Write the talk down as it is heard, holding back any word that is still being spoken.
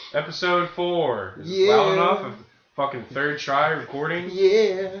Episode 4. Is Yeah. it loud enough? A fucking third try recording.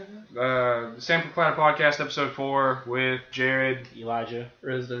 Yeah. Sample Platter Podcast, Episode 4 with Jared, Elijah,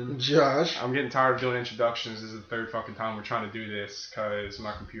 Risden, Josh. I'm getting tired of doing introductions. This is the third fucking time we're trying to do this because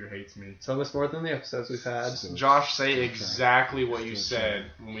my computer hates me. So much more than the episodes we've had. Josh, say exactly what you said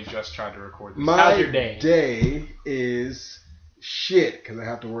when we just tried to record this. How's your day? My day is shit because I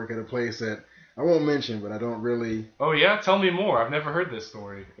have to work at a place that I won't mention, but I don't really. Oh yeah, tell me more. I've never heard this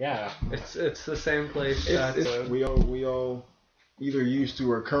story. Yeah. It's the same place. We all either used to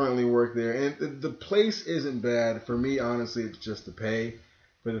or currently work there, and the place isn't bad. For me, honestly, it's just the pay.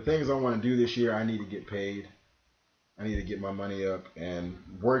 For the things I want to do this year, I need to get paid. I need to get my money up, and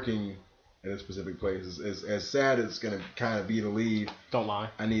working at a specific place is as sad as it's gonna kind of be to leave. Don't lie.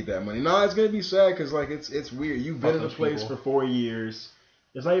 I need that money. No, it's gonna be sad because like it's weird. You've been in a place for 4 years.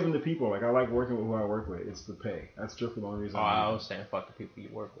 It's not even the people. Like I like working with who I work with. It's the pay. That's just the only reason. I was saying fuck the people you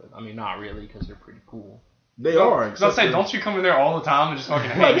work with. I mean, not really, because they're pretty cool. They are. Because I'll say, don't you come in there all the time and just fucking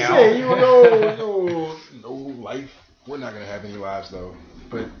Like hang I out? say, you know, no life. We're not gonna have any lives though.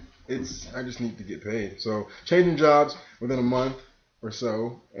 But I just need to get paid. So changing jobs within a month or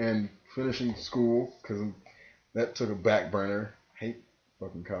so, and finishing school because that took a back burner. Hate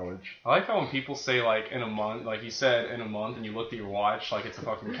fucking college. I like how when people say like in a month, like you said in a month, and you looked at your watch like it's a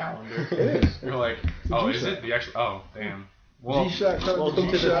fucking calendar. It is. You're like, oh, is G-Shock. it? The actual? Oh, damn. Well, G-Shock, Welcome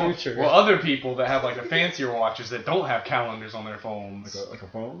to the G-Shock. future. well, other people that have like the fancier watches that don't have calendars on their phones. Like a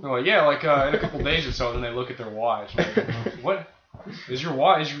phone. They're like, yeah, like in a couple days or so, then they look at their watch. Like, what? Is your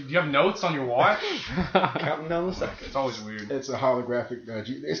watch? Do you have notes on your watch? Counting down the seconds. It's always weird. It's a holographic.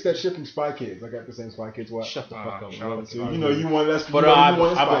 It's that shit from Spy Kids. I got the same Spy Kids watch. Shut the fuck up. shut bro. up. So, you know you want that's. But you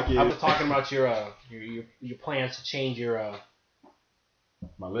want Spy I Kids. was talking about your plans to change your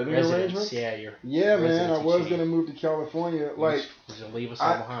My living residence. arrangements. Yeah, your Yeah, man. I residency was change. gonna move to California. Like Just leave us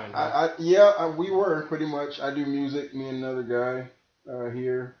all behind. we were pretty much. I do music. Me and another guy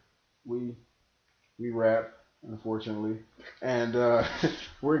here. We rap, unfortunately, and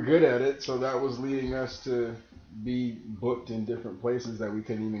we're good at it. So that was leading us to be booked in different places that we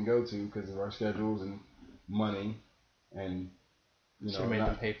couldn't even go to because of our schedules and money, and you Should know, made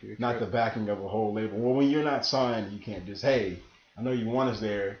them pay for your not the trip. backing of a whole label. Well, when you're not signed, you can't just, hey, I know you want us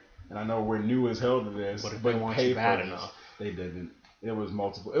there, and I know we're new as hell to this, But if but they want pay you bad for us. enough. They didn't. It was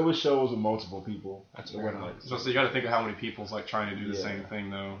multiple. It was shows with multiple people. That's It fair wasn't enough. So you got to think of how many people's like trying to do the Yeah. same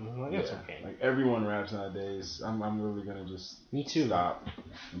thing though. Well, that's okay. Like everyone raps nowadays. I'm really gonna just Me too. stop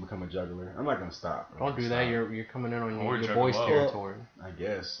and become a juggler. I'm not gonna stop. Don't do that. You're coming in on Or your juggle boys' up. territory. I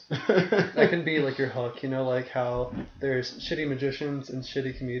guess. That can be like your hook, you know, like how there's shitty magicians and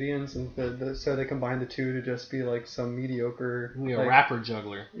shitty comedians, and so they combine the two to just be like some mediocre. You're like, a rapper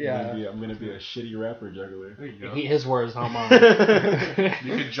juggler. Yeah. I'm gonna be a shitty rapper juggler. There you go. His words, not mine.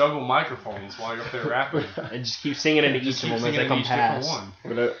 You could juggle microphones while you're up there rapping. And just keep singing into Just each keep of them as singing they come each different past. one.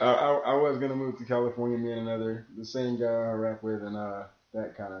 But I was gonna move to California. Me and the same guy I rap with, and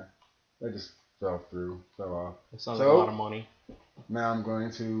that just fell off. It sounds So- like a lot of money. Now I'm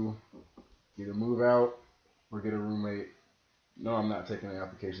going to either move out or get a roommate. No, I'm not taking any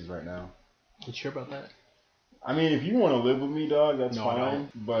applications right now. You sure about that? I mean, if you want to live with me, dog, that's No, I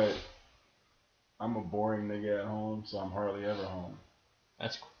fine. But I'm a boring nigga at home, so I'm hardly ever home.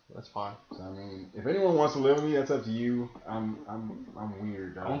 That's fine. So I mean, if anyone wants to live with me, that's up to you. I'm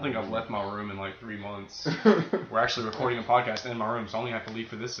weird. I don't think I've left my room in like 3 months. We're actually recording a podcast in my room, so I don't even have to leave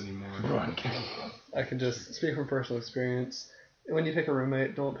for this anymore. I can just speak from personal experience. When you pick a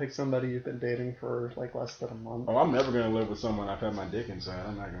roommate, don't pick somebody you've been dating for like less than a month. Oh, I'm never gonna live with someone I've had my dick inside.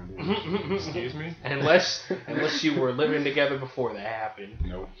 I'm not gonna do that. Excuse me? Unless you were living together before that happened.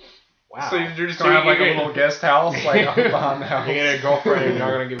 Nope. Wow. So you're just gonna have like a little guest house like behind the house. You get a girlfriend, and you're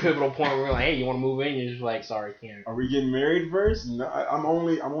not gonna get a pivotal point where we're like, hey, you want to move in? You're just like, sorry, can't. Are we getting married first? No, I'm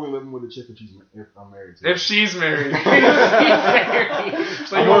only living with a chick if I'm married to her. If she's married.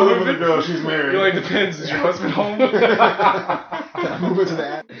 So I'm you only want to living move with a it? girl. She's married. You're like, depends. Is your husband home? I'm moving to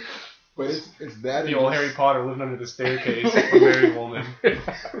that. But it's that. The old Harry Potter living under the staircase, a married woman.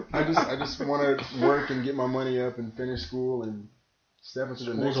 I just want to work and get my money up and finish school and step into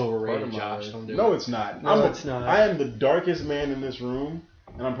the School's next overrated, part of my Josh. life. Don't do No, it. it's not. No, it's not. I am the darkest man in this room,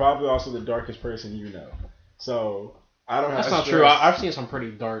 and I'm probably also the darkest person you know. So I don't have. That's to not stress. true. I've seen some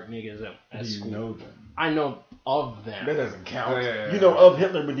pretty dark niggas at Do you school. know them? I know of them. That doesn't count. Oh, yeah. You know of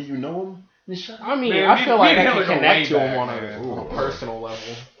Hitler, but do you know him? You shut up. I mean, Man, I me- feel me like and I Hitler can go connect way to him back, on a personal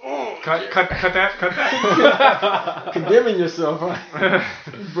level. Cut that. Condemning yourself, huh?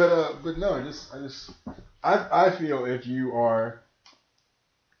 but no, I feel if you are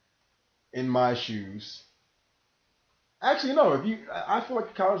in my shoes, Actually, no. I feel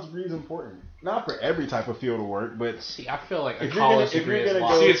like a college degree is important. Not for every type of field of work, but See, I feel like a If you're college gonna- if degree you're is gonna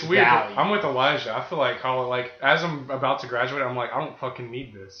lost go- See, it's weird. value. I'm with Elijah. I feel like college, like as I'm about to graduate, I'm like, I don't fucking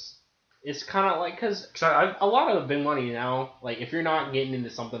need this. It's kind of like, because Cause I a lot of the big money now, like if you're not getting into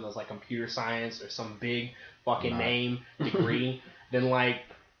something that's like computer science or some big fucking name degree, then like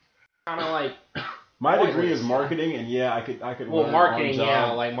kind of like my degree Pointless. is marketing, and yeah, I could. well learn marketing, on yeah,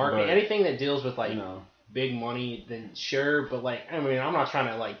 job, like marketing, but, anything that deals with like you know, big money, then sure. But like I mean, I'm not trying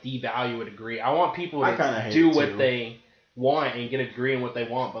to like devalue a degree. I want people I kinda to hate do it, what too. they want and get a degree in what they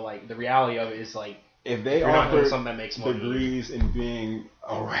want. But like the reality of it is like if they you're not doing offer something that makes money. degrees in being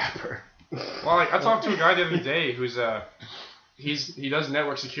a rapper, well, like I talked to a guy the other day who's he does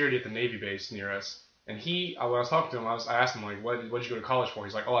network security at the Navy base near us. And when I was talking to him, I asked him like, what did you go to college for?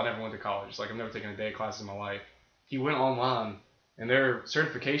 He's like, oh, I never went to college. Like I've never taken a day of classes in my life. He went online, and there are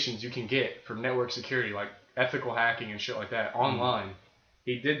certifications you can get for network security, like ethical hacking and shit like that, online.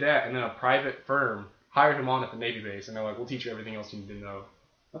 He did that, and then a private firm hired him on at the Navy base, and they're like, we'll teach you everything else you need to know.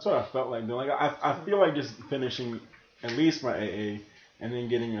 that's what I felt like doing. Like I feel like just finishing at least my AA and then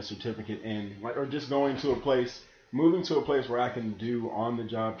getting a certificate in, like, or just going to a place, moving to a place where I can do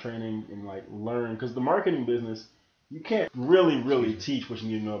on-the-job training and like learn. Because the marketing business, you can't really teach what you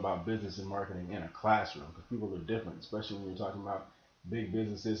need to know about business and marketing in a classroom because people are different, especially when you're talking about big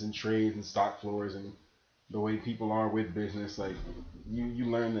businesses and trades and stock floors and the way people are with business. Like you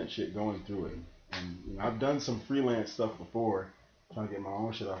learn that shit going through it. And you know, I've done some freelance stuff before, trying to get my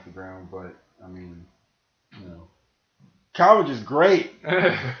own shit off the ground, but I mean, you know, college is great.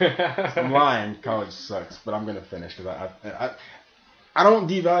 I'm lying, college sucks, but I'm gonna finish because I don't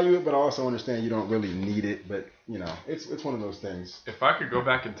devalue it, but I also understand you don't really need it. But you know, it's one of those things. If I could go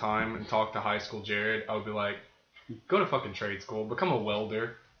back in time and talk to high school Jared, I would be like, go to fucking trade school, become a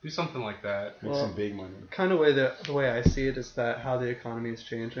welder, do something like that. Make some big money. Kind of the way I see it is that how the economy is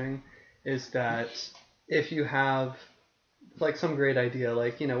changing is that if you have like some great idea,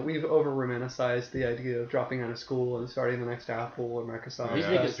 like, you know, we've over romanticized the idea of dropping out of school and starting the next Apple or Microsoft. These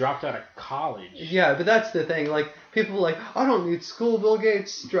niggas dropped out of college. Yeah, but that's the thing. Like, people are like, I don't need school. Bill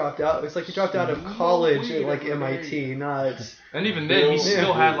Gates dropped out. It's like he dropped out of college at like MIT, not. And even then, he Yeah.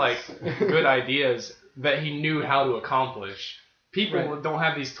 still had like good ideas that he knew how to accomplish. People Right. don't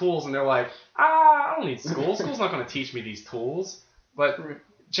have these tools, and they're like, I don't need school. School's not going to teach me these tools. But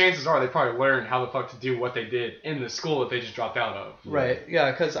chances are they probably learned how the fuck to do what they did in the school that they just dropped out of. Right,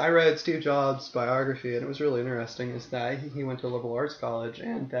 yeah, because I read Steve Jobs' biography, and it was really interesting, is that he went to a liberal arts college,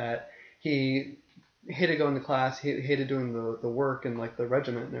 and that he hated going to class, he hated doing the work and, like, the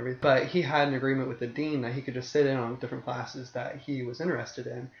regiment and everything, but he had an agreement with the dean that he could just sit in on different classes that he was interested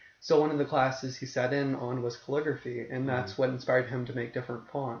in. So one of the classes he sat in on was calligraphy, and that's what inspired him to make different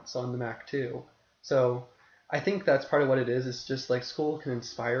fonts on the Mac too. So I think that's part of what it is. It's just like school can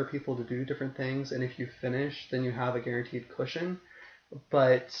inspire people to do different things, and if you finish, then you have a guaranteed cushion.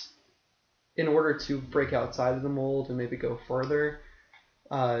 But in order to break outside of the mold and maybe go further,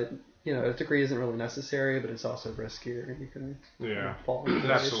 you know, a degree isn't really necessary, but it's also riskier. You can fall into It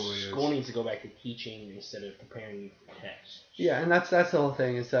place. absolutely is. School needs to go back to teaching instead of preparing you for tests. Yeah, and that's the whole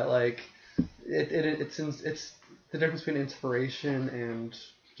thing, is that like it's the difference between inspiration and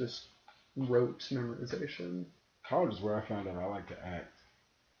just rote memorization. College is where I found out I like to act.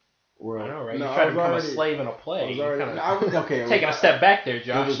 I know, right? No, you try I to was become already- a slave in a I play. was You already- kinda I was- okay, taking a step back there,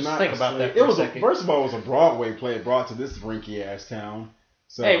 Josh. It was Just not think a about slave. that It for was a second. first of all, it was a Broadway play brought to this rinky ass town.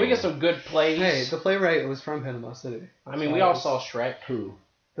 So, Hey, we get some good plays. Hey, the playwright was from Panama City. I mean, we all saw Shrek. who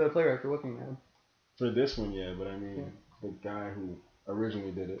The playwright for Looking Man. for this one, yeah, but I mean the guy who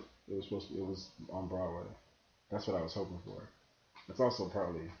originally did it. It was on Broadway. That's what I was hoping for. That's also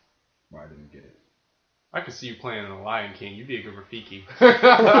probably why I didn't get it. I could see you playing in The Lion King. You'd be a good Rafiki. I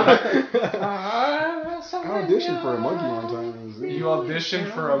auditioned for a monkey one time. It was it. You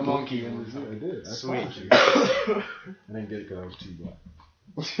auditioned for a monkey. It was it. I did. I Sweet. promise you. I didn't get it because I was too black.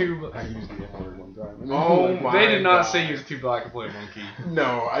 I used the N-word one time. Oh my They did not God. say you was too black to play a monkey.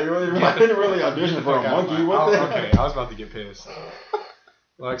 No, I didn't really audition for a monkey. What the Okay, I was about to get pissed.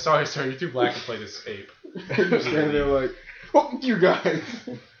 Like, sorry, sir, you're too black to play this ape. You stand there like, oh, you guys.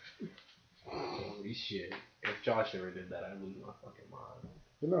 Holy shit. If Josh ever did that, I'd lose my fucking mind.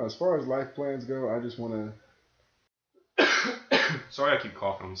 But no, as far as life plans go, I just want to. Sorry, I keep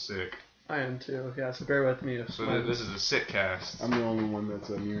coughing. I'm sick. I am too. Yeah, so bear with me. If So this is a sick cast. I'm the only one that's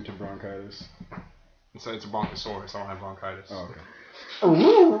immune to bronchitis. So it's a bronchosaurus. I don't have bronchitis. Oh, okay.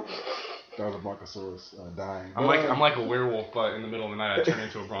 That was a bronchosaurus dying. I'm like a werewolf, but in the middle of the night I turn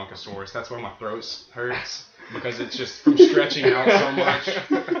into a bronchosaurus. That's why my throat hurts. because it's just from stretching out so much.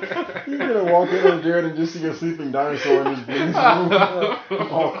 You're gonna walk in on Jared and just see a sleeping dinosaur in his room,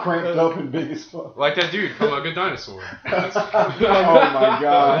 all cramped up and big as fuck. Like that dude from A Good Dinosaur. Oh my The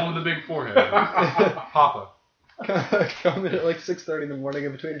god. one with the big forehead. Papa. Come in at like 6:30 in the morning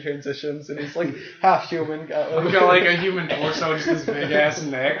in between transitions, and he's like half human. I've got like a human torso, just this big ass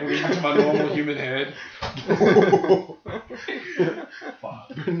neck leading to my normal human head.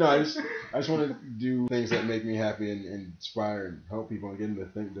 No, I just want to do things that make me happy and inspire and help people and get them to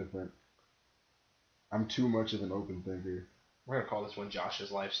think different. I'm too much of an open thinker. We're gonna call this one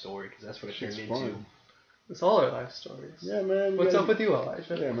Josh's life story because that's what it turned It's into. fun. It's all our life stories. Yeah, man. What's up with you,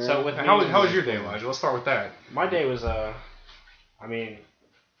 Elijah? Yeah, man. So with How was your day, Elijah? Let's start with that. My day was I mean,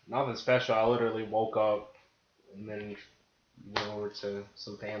 nothing special. I literally woke up and then went over to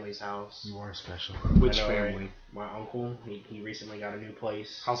some family's house. You are special. Which I know, family? right? My uncle. He recently got a new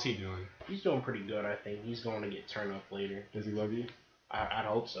place. How's he doing? He's doing pretty good, I think. He's going to get turned up later. Does he love you? I'd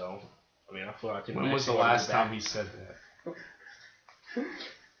hope so. I mean, I feel like When was the last time he said that?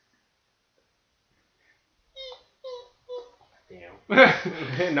 Damn.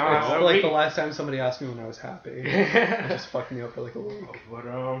 It's no, like the last time somebody asked me when I was happy. It just fucked me up for like a week. But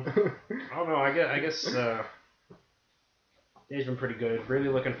I don't know. I guess day's been pretty good. Really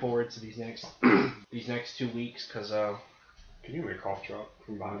looking forward to these next 2 weeks because Can you make a cough drop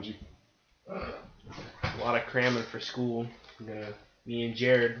from behind you? a lot of cramming for school. Me and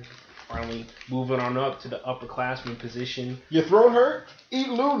Jared finally moving on up to the upperclassman position. Your throat hurt? Eat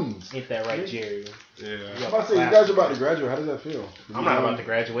Ludens. Ain't that right, Jared? Yeah. I'm about to say, you guys are about to graduate. How does that feel? I'm not about to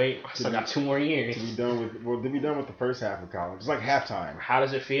graduate. I still got 2 more years. To be done with, to be done with the first half of college. It's like halftime. How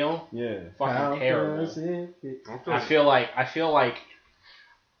does it feel? Yeah. Fucking terrible. does it feel? I feel like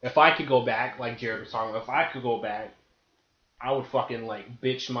if I could go back, like Jared was talking about, if I could go back, I would fucking like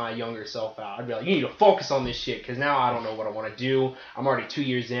bitch my younger self out. I'd be like, you need to focus on this shit because now I don't know what I want to do. I'm already 2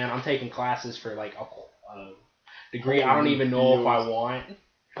 years in. I'm taking classes for like a degree I don't even know if I want.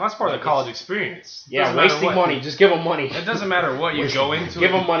 Well, that's part of the college experience. Yeah, Doesn't matter wasting what- money. Just give them money. It doesn't matter what you go into.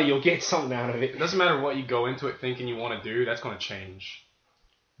 Give them money. You'll get something out of it. It doesn't matter what you go into it thinking you want to do. That's going to change.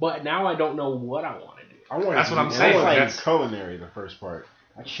 But now I don't know what I want to do. That's what I'm saying, I wanted to that's- do culinary the first part.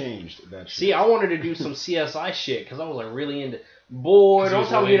 I changed that shit. See, I wanted to do some CSI shit because I was like really into. Boy, 'Cause you don't was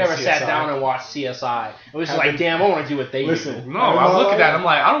tell me really you never into sat CSI. down and watched CSI. It was just like, Haven't- damn, I want to do what they Listen. do. No, I look at that. I'm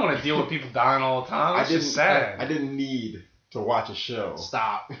like, I don't want to deal with people dying all the time. That's just sad. I didn't need to watch a show.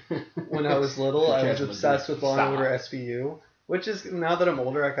 Stop. When I was little, I was Catch my obsessed with Law and Stop. Order SVU, which is, now that I'm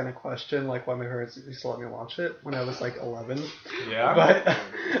older, I kind of question like why my parents used to let me watch it when I was like 11. Yeah. But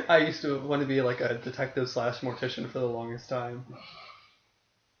I used to want to be like a detective / mortician for the longest time.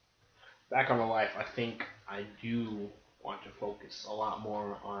 Back on my life, I think I do want to focus a lot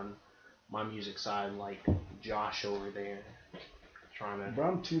more on my music side, like Josh over there, trying Bro,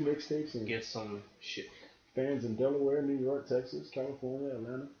 I'm 2 mixtapes to and get some shit. fans in Delaware, New York, Texas, California,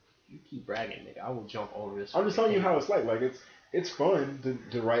 Atlanta. You keep bragging, nigga. I will jump over this. I'm just telling you how it's like. Like it's fun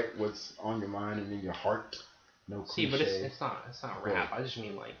to write what's on your mind and in your heart. No See, cliche. but it's not rap. I just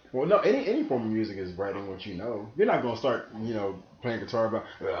mean like. Well, no, any form of music is writing what you know. You're not gonna start, playing guitar about.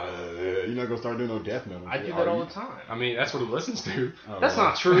 You're not gonna start doing no death metal. I do Are that all you? the time. I mean, that's what he listens to. Oh, That's well.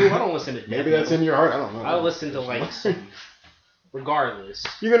 not true. I don't listen to death Maybe that's metal. in your heart. I don't know. I listen to like some. Regardless.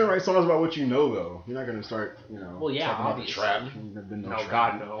 You're gonna write songs about what you know, though. You're not gonna start, Well, yeah, talking about the obviously. trap. You've never been No, trap.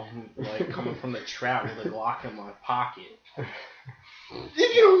 God, no. Like coming from the trap with a Glock in my pocket.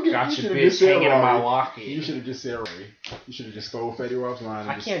 If you don't get, Got you your should have bitch just said hanging in my Rory. locket. You should have just said Ray. You should have just stole Fetty Wap's line.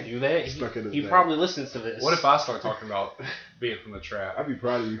 And I can't do that. stuck it in He his probably listens to this. What if I start talking about being from the trap? I'd be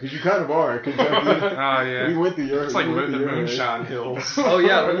proud of you because you kind of are. Oh, yeah. We went through your. It's like we went the through your- Moonshine Hills. Oh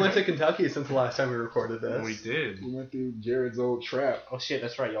yeah, we went to Kentucky since the last time we recorded this. We did. We went through Jared's old trap. Oh shit,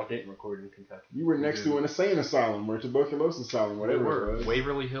 that's right. Y'all didn't record in Kentucky. You were next to an insane asylum or tuberculosis asylum, We whatever it were. was.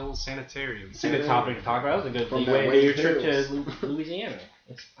 Waverly Hills Sanitarium. It's a good topic to talk about. That was a good From leeway that into your Wave trip Hills. to Louisiana.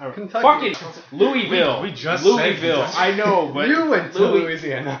 Kentucky. Fucking Louisville. We just Louisville. said I know, but You went to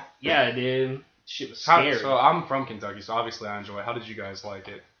Louisiana. Yeah, I did. Shit was How, scary. so I'm from Kentucky, so obviously I enjoy it. How did you guys like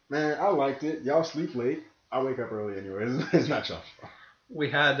it? Man, I liked it. Y'all sleep late. I wake up early anyways. It's not y'all. We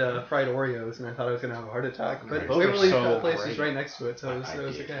had fried Oreos, and I thought I was gonna have a heart attack. But Those are Waverly so place great. was right next to it, so it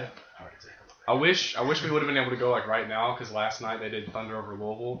was okay. I wish we would have been able to go like right now because last night they did Thunder Over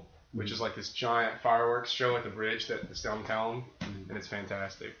Louisville, which is like this giant fireworks show at the bridge that's downtown, and it's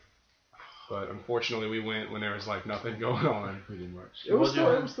fantastic. But unfortunately, we went when there was like nothing going on. Pretty much. It was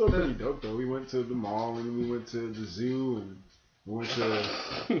still pretty dope though. We went to the mall and we went to the zoo and we went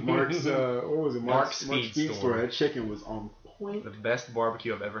to Mark's. What was it? Mark's Speed Store. That chicken was on point. The best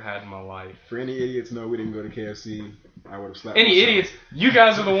barbecue I've ever had in my life. For any idiots, no, we didn't go to KFC. I would have slapped Any myself. idiots? You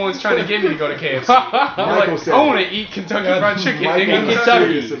guys are the ones trying to get me to go to KFC. You're Michael like, said I it. want to eat Kentucky Fried Chicken Michael in was Kentucky.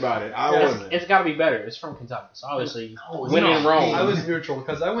 serious about it. I wasn't. It's got to be better. It's from Kentucky, so obviously it's when in not. Rome. I was neutral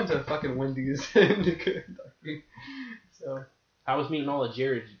because I went to fucking Wendy's in Kentucky. So I was meeting all of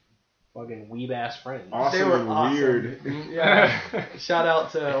Jared's fucking weeb ass friends. Awesome they were and awesome. weird. Yeah. Shout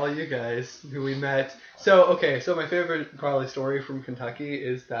out to all you guys who we met. So my favorite probably story from Kentucky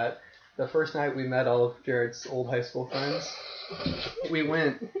is that the first night we met all of Jared's old high school friends, we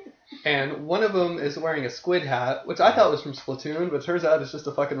went, and one of them is wearing a squid hat, which I thought was from Splatoon, but turns out it's just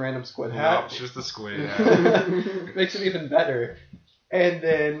a fucking random squid No, hat. it's just a squid. Yeah. Makes it even better. And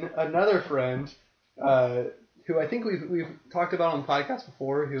then another friend, who I think we've talked about on the podcast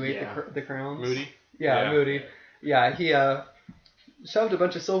before, who ate the crowns. Moody. Yeah, Yeah. Moody. Yeah, he shoved a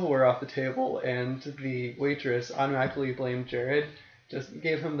bunch of silverware off the table, and the waitress automatically blamed Jared. Just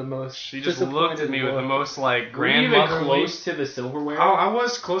gave him the most. She just looked at me with the most like Were you even grandmotherly. close to the silverware? I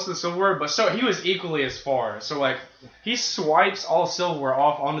was close to the silverware, but so he was equally as far. So like he swipes all silverware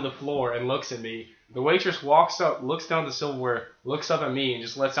off onto the floor and looks at me. The waitress walks up, looks down at the silverware, looks up at me, and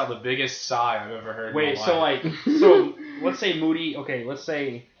just lets out the biggest sigh I've ever heard. Wait, in my so life. like, so let's say Moody. Okay, let's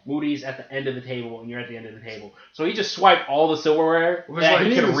say Moody's at the end of the table and you're at the end of the table. So he just swiped all the silverware It was that like-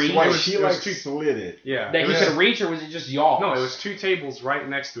 he he could was reach. like- She it was like too- slid it. Yeah. That it he was- could reach, or was it just y'all? No, it was two tables right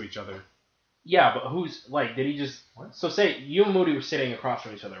next to each other. Yeah, but who's like? Did he just? So say you and Moody were sitting across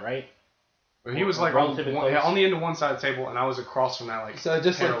from each other, right? But he was like on, Relatively one, close. yeah, on the end of one side of the table, and I was across from that. Like So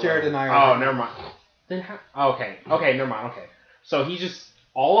just like parallel. Jared and I are. Oh, never mind. Then how? Okay, never mind. Okay, so he just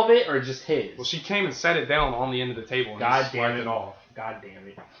all of it, or just his? Well, she came and set it down on the end of the table and God just damn swiped it. it off. God damn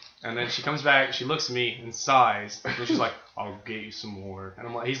it! And then she comes back, she looks at me and sighs, and she's like, "I'll get you some more." And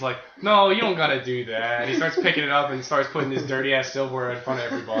I'm like, he's like, "No, you don't gotta do that." And he starts picking it up and starts putting this dirty ass silverware in front of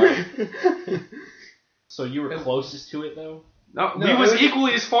everybody. So you were closest to it though. No, No, we it was was-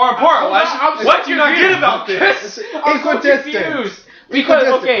 equally as far apart. What do you not get about this? I'm so Equidistant. confused. Because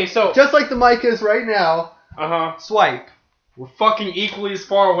Equidistant. okay, so Just like the mic is right now. uh-huh. Swipe. We're fucking equally as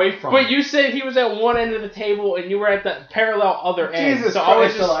far away from. But it. you said he was at one end of the table and you were at the parallel other end. Jesus so I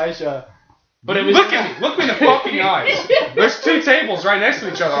was Christ, just, Elijah. but it was Look at me. Look me in the fucking eyes. There's two tables right next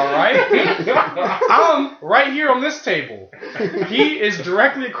to each other, alright? I'm right here on this table. He is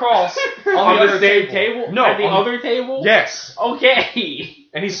directly across on, on the the other same table. No, at the on- other table. Yes. Okay.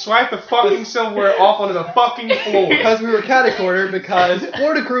 And he swiped the fucking silverware off onto the fucking floor. Because we were catty-cornered because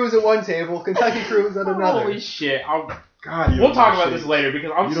Florida crew was at one table, Kentucky crew was at another. Holy shit! God, you We'll don't talk know about shit. this later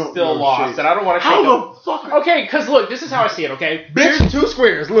because I'm You don't still know lost shit. and I don't want to. How the fuck? Okay, because look, this is how I see it. Okay, Bitch, two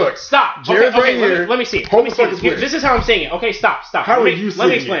squares. Look. stop. Jared's okay, right let here. me, let me see it. Hold Let me the see fucking this. square. This is how I'm seeing it. Okay, stop. How let are me, you Let me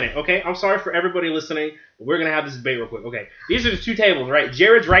seeing explain it? it. Okay, I'm sorry for everybody listening. We're gonna have this debate real quick. Okay, these are the two tables, right?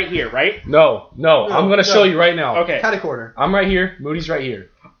 Jared's right here, right? No, I'm gonna show no. you right now. Okay. Catty-corner. I'm right here. Moody's right here.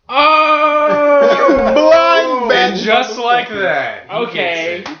 Oh. Blind And man. just like that. he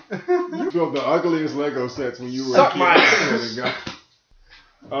Okay. gets it. You built the ugliest Lego sets when you were Suck a my kid.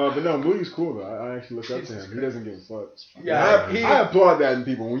 But no, Moody's cool though. I actually look up to him. He doesn't give a fuck. Yeah, I applaud that in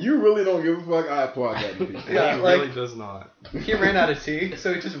people. When you really don't give a fuck, I applaud that in people. Yeah, he like- really does not. He ran out of tea,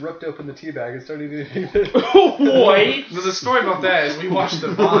 so he just ripped open the tea bag and started eating it. Wait. There's a story about that. Is we watched the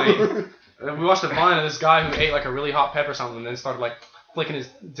Vine. We watched the Vine of this guy who ate like a really hot pepper or something, and then started like flicking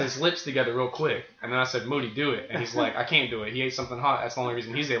his lips together real quick. And then I said, "Moody, do it." And he's like, "I can't do it. He ate something hot. That's the only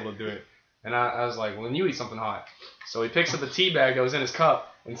reason he's able to do it." And I was like, "Well, then you eat something hot." So he picks up the tea bag that was in his cup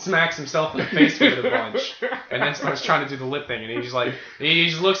and smacks himself in the face with it a bunch, and then starts trying to do the lip thing. And he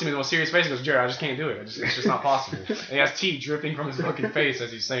just looks at me with the most serious face and goes, "Jared, I just can't do it. It's just not possible." And he has tea dripping from his fucking face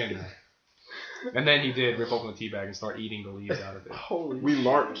as he's saying that. And then he did rip open the tea bag and start eating the leaves out of it. Holy. We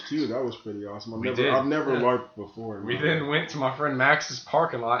LARPed too. That was pretty awesome. We did. I've never Yeah. LARPed before. We then went to my friend Max's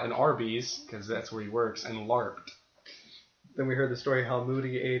parking lot in Arby's, because that's where he works, and LARPed. Then we heard the story how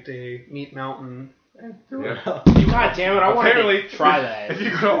Moody ate a meat mountain and threw it Yeah. up. God damn it! I want Apparently, to try that. If you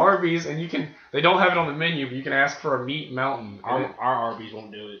go to Arby's and they don't have it on the menu, but you can ask for a meat mountain. Our, And, our Arby's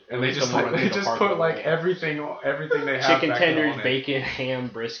won't do it. and they just Someone they in the just parking put like lot. everything they have chicken back there tenders, on it. bacon, ham,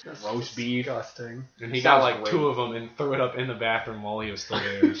 brisket, roast beef. Disgusting. And he got Sounds like great. 2 of them and threw it up in the bathroom while he was still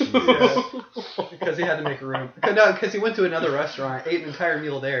there. Because he had to make room. No, because he went to another restaurant, ate an entire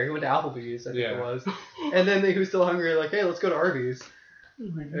meal there. He went to Applebee's, I think Yeah. it was. And then he was still hungry, like, hey, let's go to Arby's.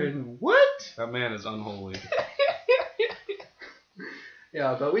 And what? That man is unholy.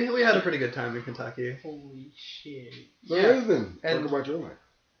 Yeah, but we had a pretty good time in Kentucky. Holy shit! So Yeah. it is then. And- Talk about your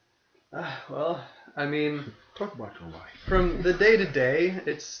life. Well, I mean, Talk about your life. from the day to day,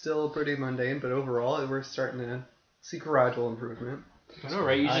 it's still pretty mundane, but overall, we're starting to see gradual improvement. I know,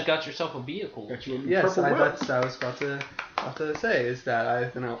 right? You just got yourself a vehicle. Got you a Yes, purple whip. that's I was about to say is that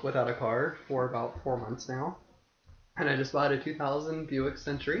I've been out without a car for about 4 months now, and I just bought a 2000 Buick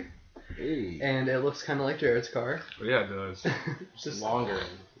Century, Hey. and it looks kind of like Jared's car. But yeah, it does. Just longer and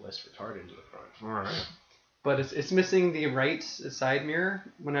less retarded to the front. All right. But it's missing the right side mirror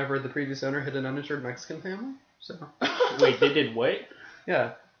whenever the previous owner hit an uninsured Mexican family. So Wait, they did what?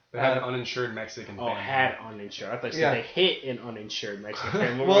 yeah, They had an uninsured Mexican Oh, family. had uninsured. I thought you Yeah. said they hit an uninsured Mexican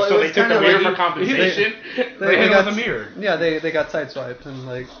family. Well, so it they was took the kinda mirror like- for compensation. They hit got with a mirror. Yeah, they got sideswiped and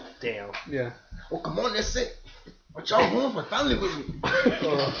like Damn. yeah. Oh, come on, that's it. What y'all want for family with me?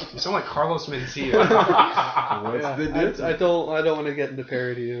 You sound like Carlos Mencia. What's Yeah, the difference? I don't want to get into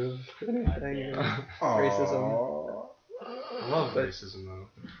parody of anything. Racism. Aw. I love racism though.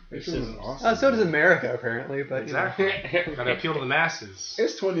 Racism is awesome. So does America apparently, but you know. Exactly. Gotta appeal to the masses.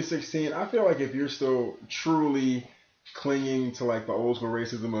 It's 2016. I feel like if you're still truly clinging to like the old school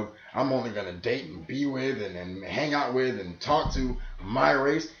racism of I'm only gonna date and be with and hang out with and talk to my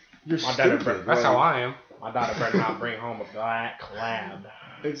race, you're My dad stupid. would- That's how I am. My daughter better not bring home a black lab.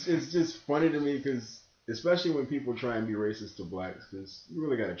 It's just funny to me because especially when people try and be racist to blacks, because you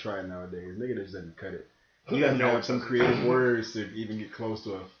really gotta try it nowadays. Nigga just doesn't cut it. You gotta No, have some creative words to even get close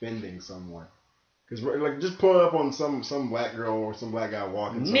to offending someone. Because like just pulling up on some black girl or some black guy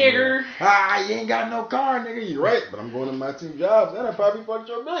walking somewhere. Nigger. Ah, you ain't got no car, nigga. You're right, but I'm going to my 2 jobs and I probably fucked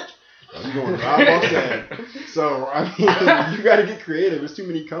your bitch. I'm going to drive off that. So I mean, you gotta get creative. There's too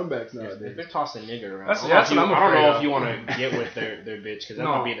many comebacks If nowadays. they're tossing nigger around, That's I don't know what I'm if you- I don't afraid know of. if you want to get with their bitch because that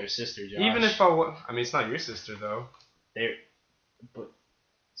No. might be their sister, Josh. Even if I mean, it's not your sister though. they're, but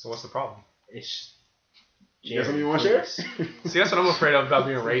So what's the problem? it's. You got something you want to share? See, that's what I'm afraid of about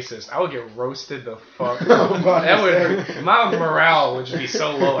being racist. I would get roasted the fuck. I'm about to That say. would, my morale would just be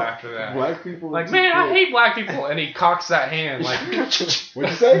so low after that. Black people. Like, too man, I quick. hate black people, and he cocks that hand like, What'd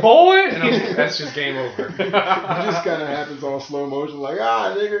you say? boy, and that's just game over. It just kind of happens all slow motion, like,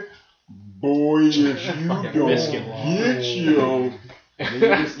 ah, nigga. Boy, if you don't biscuit law. get you. And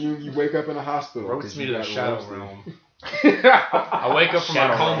then you wake up in a hospital. Roast 'cause me you to the got shadow roasted. realm. I wake up from my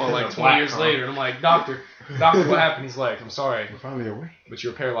Shadow coma realm. like 20 Black years coma. later, and I'm like, doctor, what happened? He's like, I'm sorry, We're finally awake. but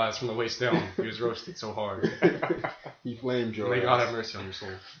you were paralyzed from the waist down. You was roasted so hard. He flamed your May God ass. have mercy on your soul.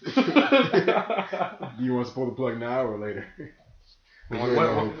 Do you want to pull the plug now or later?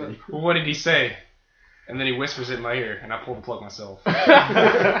 What did he say? And then he whispers it in my ear, and I pull the plug myself.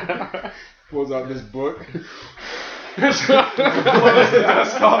 Pulls out this book. It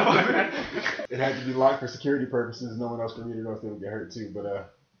had to be locked for security purposes. No one else can read it or else they would get hurt too.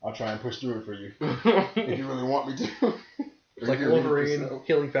 But I'll try and push through it for you if you really want me to. It's like Wolverine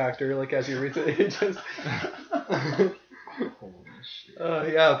healing factor, like as you read it, it just.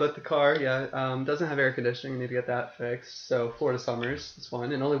 Yeah, but the car, doesn't have air conditioning. Need to get that fixed. So Florida summers, it's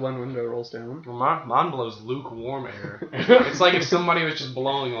fun, and only one window rolls down. Well, mine blows lukewarm air. It's like if somebody was just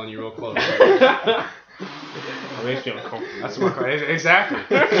blowing on you real close. It makes me uncomfortable. That's what my car. Exactly.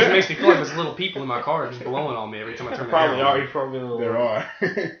 It makes me feel like there's little people in my car just blowing on me every time I turn the air Probably on. are. You probably There are.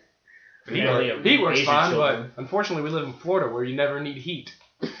 Heat works Asian fine, children. but unfortunately we live in Florida where you never need heat.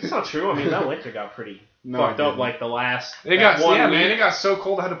 It's not true. I mean, that winter got pretty No, fucked it up. didn't. Like the last. It got that one man, week. it got so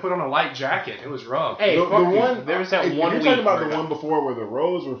cold I had to put on a light jacket. It was rough. Hey, The fuck you. one There was that if one you're week. talking about where the one before where the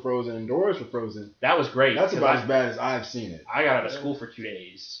roads were frozen and doors were frozen. that was great. That's 'cause about as bad as I've seen it. I got out of school for 2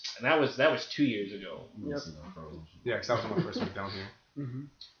 days, and that was 2 years ago. Yep. Yeah, because that was my first week down here. Mm-hmm.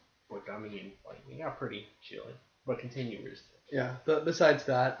 But I mean, like, we got pretty chilly. But continue, Riz. Yeah, but besides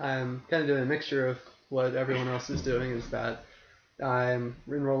that, I'm kind of doing a mixture of what everyone else is doing. Is that I'm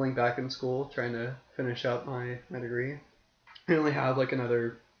enrolling back in school, trying to finish up my degree. I only have like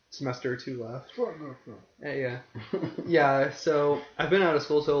another semester or 2 left. Yeah. Yeah, so I've been out of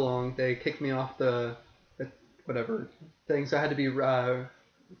school so long, they kicked me off the whatever thing, so I had to be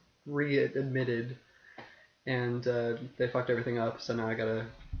readmitted, and they fucked everything up, so now I gotta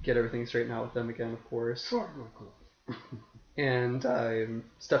get everything straightened out with them again, of course. And I'm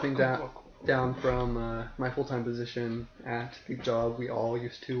stepping down from my full-time position at the job we all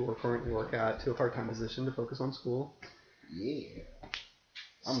used to or currently work at to a part-time position to focus on school. Yeah.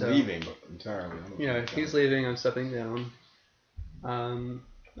 I'm So- leaving entirely. Yeah, he's leaving, I'm stepping down.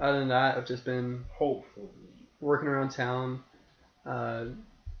 Other than that, I've just been Hopefully. working around town,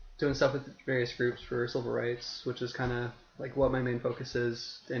 doing stuff with various groups for civil rights, which is kind of like what my main focus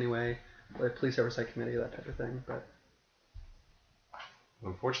is anyway, like police oversight committee, that type of thing. But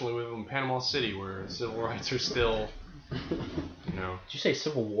Unfortunately, we live in Panama City where civil rights are still, Did you say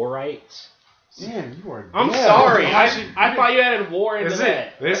civil war rights? Damn, you are. I'm dead. sorry. I thought you added war into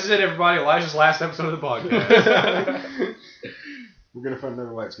that. This is it, everybody. Elijah's last episode of the podcast. We're gonna find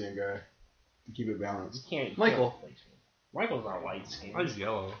another light skinned guy to keep it balanced. Michael. Michael's not light skinned. He's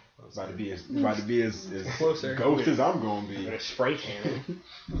yellow. About to be as Closer. ghost as I'm gonna be. Got a spray can.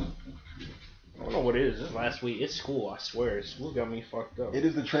 I don't know what it is. This last week, it's school. I swear, school got me fucked up. It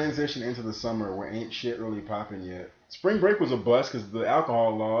is the transition into the summer where ain't shit really popping yet. Spring break was a bust because the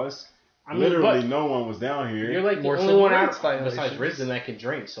alcohol laws. I mean, Literally, but no one was down here. you're like the More only civil one rights out violations. besides Risen that can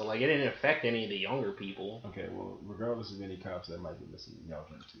drink. So like, it didn't affect any of the younger people. Okay, well, regardless of any cops that might be listening, y'all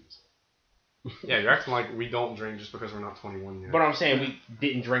drink too. Yeah, you're acting like we don't drink just because we're not 21 yet. But I'm saying we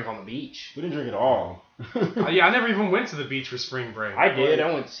didn't drink on the beach. We didn't drink at all. Yeah, I never even went to the beach for spring break. I did.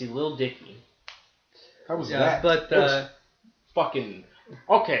 I went to see Lil Dicky. How was Yeah, that? but It was fucking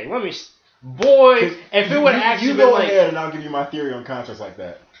okay. Let me, boy. If it would actually you been go like, ahead and I'll give you my theory on concerts like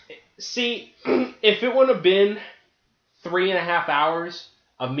that. see, if it wouldn't have been 3.5 hours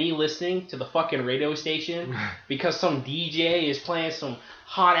of me listening to the fucking radio station because some DJ is playing some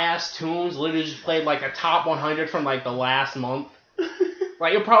hot ass tunes, literally just played like a top 100 from like the last month.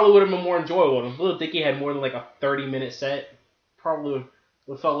 Like it probably would have been more enjoyable. If Lil Dicky had more than like a 30-minute set, probably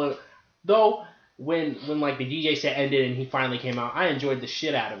would have felt a little. Though when like the DJ set ended and he finally came out, I enjoyed the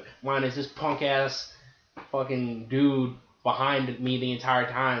shit out of it. Mine is this punk ass fucking dude behind me the entire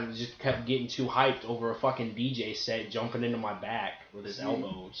time just kept getting too hyped over a fucking DJ set, jumping into my back with his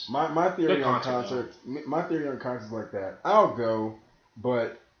elbows. My theory Good on concert, concerts, my theory on concerts like that, I'll go,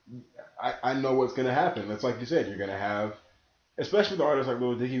 but I know what's gonna happen. That's like you said, you're gonna have, especially with artists like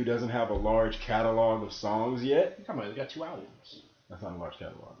Lil Dicky who doesn't have a large catalog of songs yet. Come on, he got 2 albums. That's not a large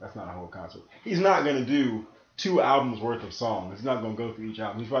catalog. That's not a whole concert. He's not gonna do 2 albums worth of songs. He's not gonna go through each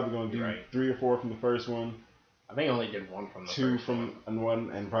album. He's probably gonna do 3 or 4 from the first one. I think I only did 1 from the 2 first from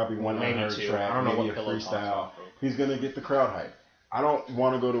one, and probably one Maybe unheard 2. track, I don't know maybe what a Pillow Talk's freestyle. off of. He's gonna get the crowd hype. I don't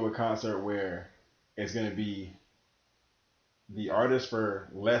want to go to a concert where it's gonna be the artist for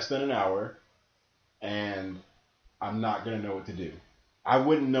less than an hour, and I'm not gonna know what to do. I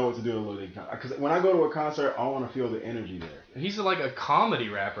wouldn't know what to do at a Lil Dicky concert because when I go to a concert, I want to feel the energy there. He's like a comedy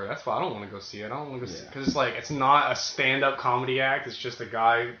rapper. That's why I don't want to go see it. I don't want to go see Yeah. it because it's like it's not a stand-up comedy act. It's just a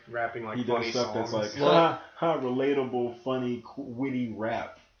guy rapping like He funny does stuff songs. that's like Well- relatable, funny, witty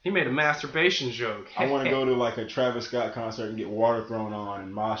rap. He made a masturbation joke. I want to go to like a Travis Scott concert and get water thrown on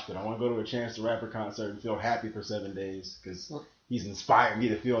and mosh pit. I want to go to a Chance the Rapper concert and feel happy for 7 days because he's inspired me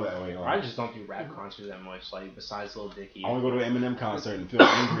to feel that way. I just don't do rap concerts that much, like besides Lil Dicky. I want to go to an Eminem concert and feel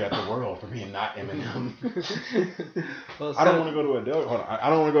angry at the world for being not Eminem. well, I don't want to go to Adele. Hold on. I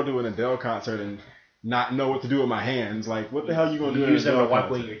don't want to go to an Adele concert and not know what to do with my hands. Like, what the hell are you going to do? You at use an them to Adele wipe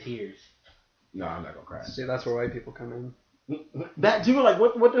away concert? your tears. No, I'm not gonna cry. See, that's where white people come in. That too. Like,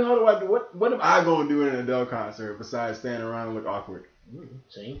 what the hell do I do? What am I going to do in an Adele concert besides stand around and look awkward?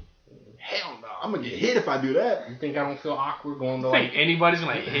 See? Hell no. I'm gonna get hit if I do that. You think I don't feel awkward going to I think like anybody's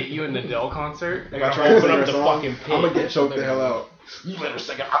gonna hit you in an Adele concert. If I try to open sing up her the song, fucking pit. I'm gonna get choked the hell out. You better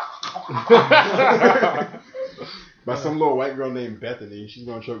sing it. By some little white girl named Bethany. She's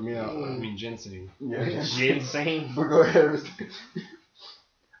gonna choke me out. I mean ginseng. Yeah. ginseng. But go ahead.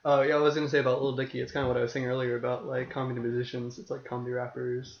 Oh yeah, I was gonna say about Lil Dicky. It's kind of what I was saying earlier about like comedy musicians. It's like comedy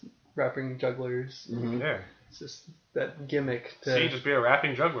rappers, rapping jugglers. Yeah. It's just that gimmick to. See, just be a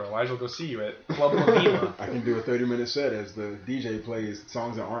rapping juggler. Elijah will go see you at Club La Vila. I can do a 30-minute set as the DJ plays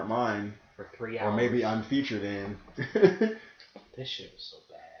songs that aren't mine, For 3 hours. or maybe I'm featured in. This shit was so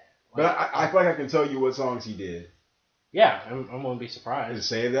bad. But I feel like I can tell you what songs he did. Yeah, I'm gonna be To surprised.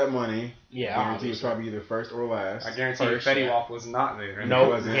 Save That Money. Yeah, Guarantee it's obviously. probably either first or last. I guarantee you First, Fetty yeah. Wap was not there. No,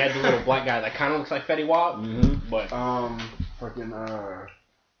 wasn't. he had the little black guy that kind of looks like Fetty Wap, Mm-hmm. but Fucking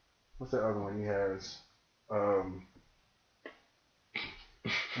what's that other one he has? come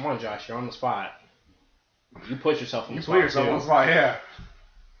on, Josh, you're on the spot. You put yourself on the You spot. put yourself on the spot, yeah.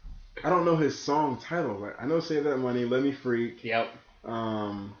 I don't know his song title. Like I know Save That Money, Let Me Freak. Yep.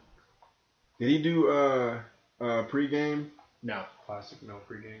 Did he do pregame? No. Classic no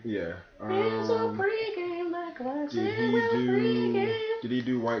pregame. Yeah. Did Did he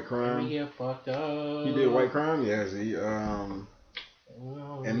do White Crime? get fucked up? He did White Crime. Yes. He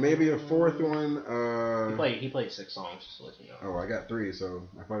and maybe a fourth one. He played 6 songs, just to let you know. Oh, I got 3, so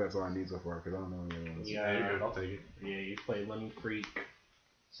I thought that's all I need so far because I don't know any other ones. Yeah. you're good. I'll take it. Yeah, you played Let Me Freak,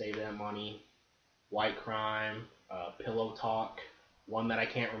 Save That Money, White Crime, Pillow Talk, one that I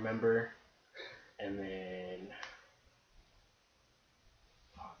can't remember, and then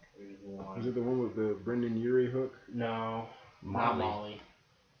there's one. Is it the one with the Brendan Urie hook? No, not Molly.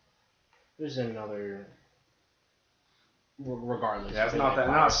 There's another. regardless. Yeah, it's They not like that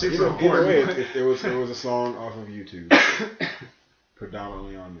not vibe. super Either way, important. it was a song off of YouTube,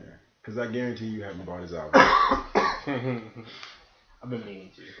 predominantly on there. Because I guarantee you haven't bought his album. I've been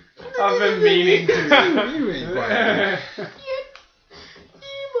meaning to. I've been meaning to. You ain't buying it.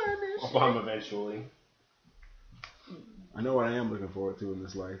 I'll buy him eventually. I know what I am looking forward to in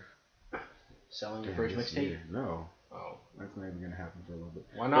this life. Selling your Damn, first this mixtape? year. No, Oh. that's not even gonna happen for a little bit.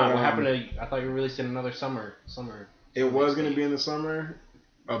 Why not? But, What happened to? I thought you were releasing another summer. It was gonna be in the summer,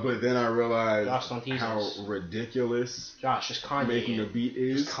 but then I realized Josh, don't tease how us. ridiculous Josh, just Kanye. making a beat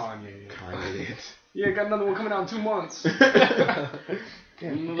It's is. Kanye. Kanye it. Yeah, got another one coming out in 2 months. The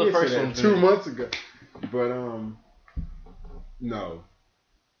first one's 2 been- months ago. But no.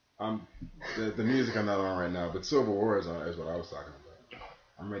 The music I'm not on right now, but Civil War is on. Is what I was talking about.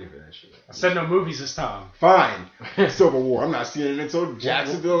 I'm ready for that shit. I said no movies this time. Fine. Civil War. I'm not seeing it until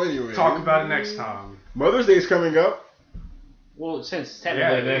Jacksonville anyway. Talk about it next time. Mother's Day's coming up. Well, since Yeah,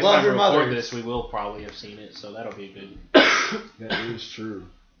 technically the next love time we your record mothers. this, we will probably have seen it, so that'll be a good, That is true.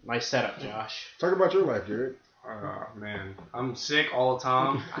 nice setup, Josh. Talk about your life, Jared. Oh, man. I'm sick all the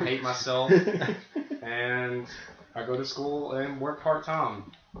time. I hate myself. And I go to school and work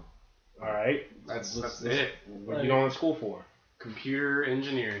part-time. All right. That's Let's- it. What are you going to school for? Computer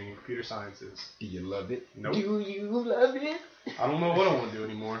engineering and computer sciences. Do you love it? Nope. Do you love it? I don't know what I want to do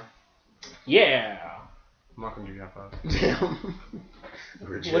anymore. Yeah. I'm not going to do that fast. Damn.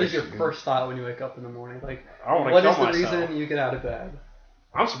 What is your first thought when you wake up in the morning? Like, I want to what kill is the myself. reason you get out of bed?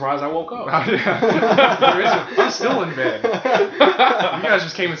 I'm surprised I woke up. There isn't. I'm still in bed. You guys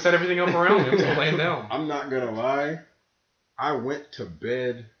just came and set everything up around me. I'm still laying down. I'm not gonna lie. I went to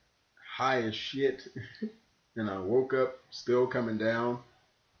bed high as shit, and I woke up still coming down,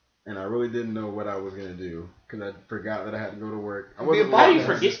 and I really didn't know what I was gonna do because I forgot that I had to go to work. I Be a wasn't How do you boss.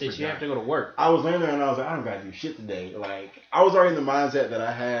 I forget just that you have to go to work? I was laying there and I was like, I don't gotta do shit today. Like I was already in the mindset that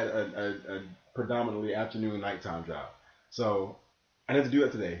I had a predominantly afternoon and nighttime job, so I didn't have to do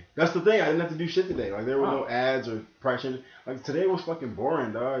that today. That's the thing. I didn't have to do shit today. Like there were no ads or price changes. Like today was fucking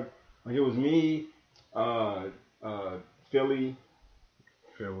boring, dog. Like it was me, Philly,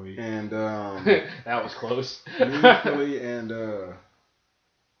 and That was close. me, Philly, and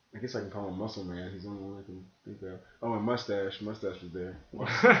I guess I can call him Muscle Man. He's the only one I can think of. Oh, and Mustache. Mustache was there.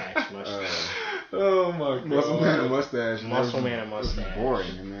 Oh my god. Muscle Man and Mustache. Muscle Man and It was Mustache.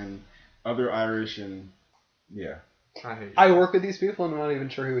 boring. And then other Irish and yeah. I hate you. I work with these people and I'm not even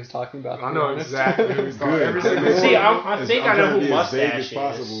sure who he's talking about. to I be know honest. exactly who he's talking Good. every single See, one. I think I know trying to who be as vague Mustache as is.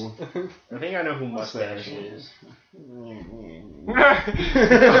 possible. I think I know who Mustache is.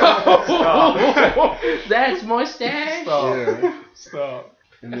 Stop. That's Mustache. Stop. Yeah. Stop.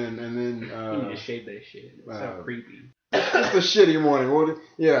 And then You need to shave that shit. It's so creepy. it's a shitty morning.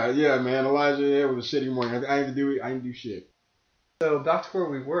 Yeah, man. Elijah, yeah, it was a shitty morning. I didn't do shit. So back to where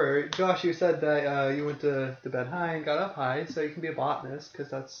we were, Josh. You said that you went to bed high and got up high, so you can be a botanist because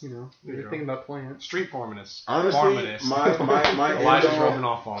that's There you're you go. thinking about plants. Street farminist. Honestly, Farminist. my Elijah's end rubbing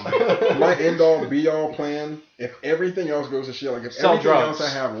all, off on me. my end all be all plan. If everything else goes to shit, like if Sell everything drugs.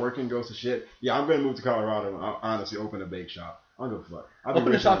 else I have working goes to shit, yeah, I'm gonna move to Colorado and I'll honestly open a bake shop. I don't give a fuck. I'll be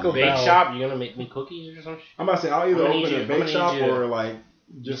Open a rich in Taco Bake Bell. shop? You gonna make me cookies or something? I'm about to say I'll either I'm gonna need open you- a I'm bake gonna shop need you to- or like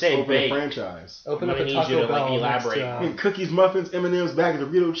just say open bake. a franchise. Open I'm up a gonna need you Taco to, like, Bell. elaborate. next, I mean, cookies, muffins, M&M's, bags of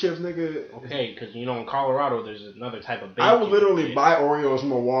Dorito chips, nigga. Okay, because you know in Colorado there's another type of bacon. I would literally buy Oreos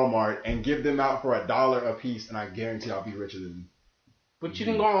from a Walmart and give them out for $1 a piece, and I guarantee I'll be richer than. But you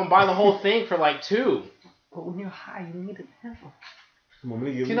can go and buy the whole thing for like $2. But when you're high, you need it now. Come on, let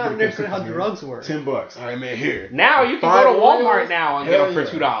me Do give you me not some understand how cookies, man. drugs work? $10. All right, man. Here. Now you can 5 go to Walmart Oreos? now and Hell get them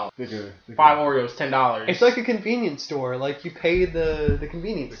for yeah. $2. Nigga. 5 Oreos, $10. It's like a convenience store. Like you pay the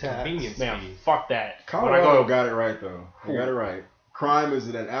convenience tax. Convenience Man, fee. fuck that. When I Colorado go, got it right though. They got it right. Crime is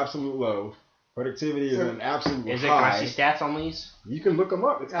at an absolute low. Productivity is at an absolute is it? Can I high. see stats on these? You can look them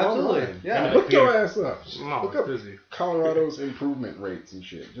up. It's Absolutely, online. yeah. Look your ass up. No, Look it's up busy. Colorado's improvement rates and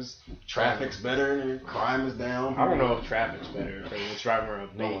shit. Just traffic's better and crime is down. I don't know if traffic's better if it's driving around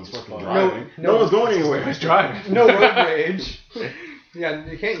No Vegas. one's fucking but- driving. No- No one's going anywhere. Who's driving? No road rage. Yeah,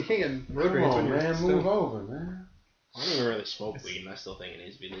 you can't get road Come rage on, when you're man. stoned. Move over, man. I don't even really smoke weed, and I still think it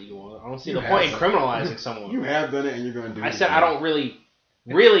needs to be legal. I don't see You the point in have criminalizing someone. You have done it and you're going to do it. I said again. I don't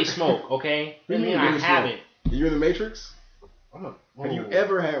really smoke, okay? What do I you mean mean I really smoke? haven't. Are you in the Matrix? I'm a, Have you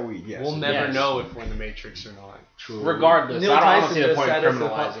ever had weed? Yes. We'll never Yes. know if we're in the Matrix or not. True. Regardless, Neil I don't Tyson see the just point in said it's the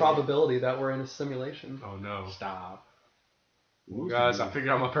criminalizing it. probability that we're in a simulation. Oh no. Stop. Well, guys, I figured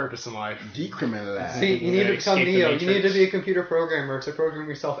out my purpose in life. Decriminalize. See, you need to become escape the Neo. You need to Matrix. be a computer programmer to program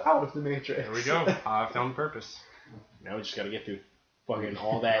yourself out of the Matrix. There we go. I found purpose. Now we just gotta get through Fucking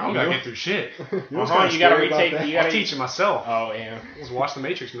all that. I don't gotta get through shit. You know what's kinda You gotta scary about retake. that? You I'll gotta teach it myself. Oh yeah. Just watch the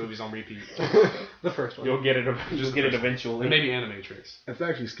Matrix movies on repeat. The first one. You'll get it. Just get it And eventually. maybe Animatrix. It's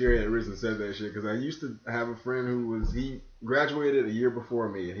actually scary that Risen said that shit because I used to have a friend he graduated a year before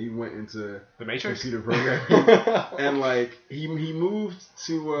me and he went into The Matrix? computer programming and like he moved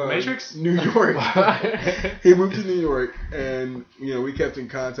to Matrix? New York. He moved to New York and we kept in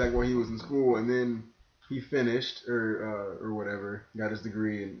contact while he was in school and then he finished or whatever, got his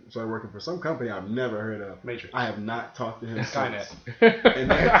degree and started working for some company I've never heard of. Matrix. I have not talked to him Skynet. since.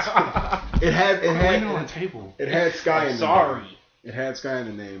 And it had on the table. it had Sky in the Sorry. name. It had Sky in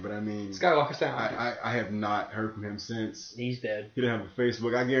the name, but I mean Skywalker Sound. I have not heard from him since. He's dead. He didn't have a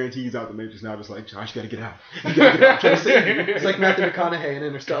Facebook. I guarantee he's out the Matrix now, just like, Josh, you gotta get out. You gotta get out. I'm trying to save you. It's like Matthew McConaughey in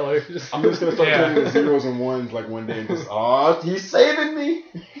Interstellar. Just, I'm just gonna start Yeah. turning the zeros and ones like one day and just, he's saving me.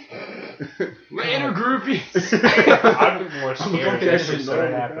 Later, groupies. I'd be more I'm scared gonna if that actually shit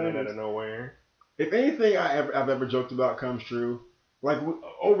started know happening that. out of nowhere. If anything I've ever joked about comes true, like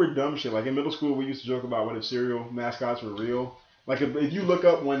over dumb shit, like in middle school we used to joke about what if cereal mascots were real. Like if you look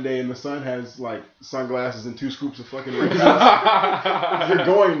up one day and the sun has like sunglasses and 2 scoops of fucking raisins, you're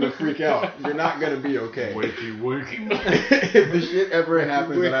going to freak out. You're not gonna be okay. Wakey. If the shit ever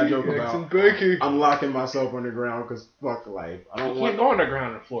happens that I joke about, Bakey. I'm locking myself underground because fuck life. I You don't can't want. go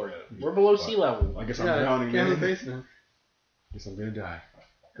underground in Florida. We're below sea level. I guess I'm Yeah, drowning. get in the Man. basement. Guess I'm gonna die.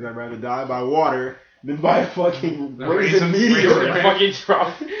 Because I'd rather die by water than by a fucking The raisin raisin- meteor. raisin- Fucking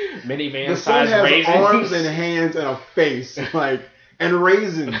drop The minivan sun size has raisins. arms and hands and a face, like, and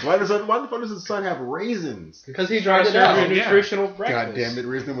raisins. Why the fuck does the sun have raisins? Because he dried it Have out. your Yeah. nutritional breakfast. God damn it,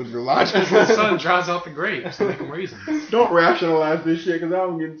 raisin with your logic. The sun dries out the grapes and make them raisins. Don't rationalize this shit because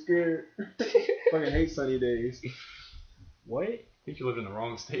I'm getting scared. Fucking hate sunny days. What? I think you lived in the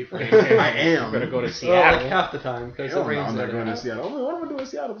wrong state for I anything. am. You better go to Well, Seattle. like half the time because Hell it no, rains I'm not there. going to Seattle. What am I doing in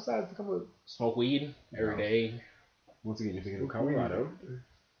Seattle besides to come with? Smoke weed every day. Once again, you're thinking of Colorado.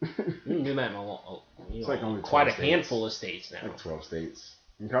 You can do that in It's like only quite 12 a states. handful of states now. Like 12 states.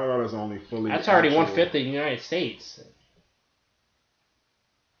 And Colorado's only fully. That's already actual- 1/5 of the United States.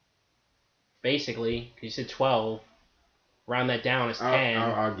 Basically, 'cause you said 12. Round that down, it's 10.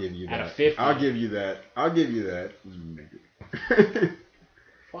 I'll give you that. out of 50. I'll give you that. Nigga.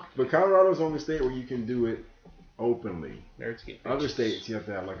 Fuck. But Colorado's the only state where you can do it openly. Nerds get Other bitches. states, you have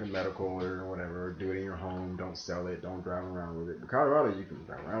to have like a medical order or whatever, or do it in your home, don't sell it, don't drive around with it. But Colorado, you can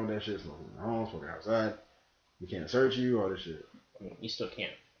drive around with that shit, smoke in your home, smoke it outside. You can't search you, all this shit. I mean, you still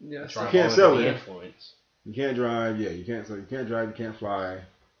can't Yeah, drive can't under sell the it. influence. You can't drive, you can't drive, you can't fly.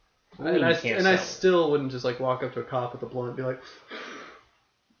 And I can't I sell it. still wouldn't just like walk up to a cop with a blunt and be like,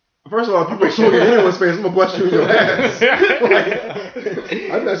 First of all, if you put sugar in anyone's face, I'm gonna bust you in your ass. I think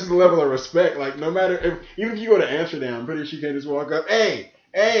that's just a level of respect. Like, no matter even if you go to Amsterdam, I'm pretty sure you can't just walk up, hey,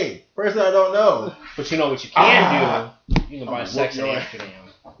 person I don't know. But you know what you can do? You can buy I'm sex in whoop your ass. Amsterdam.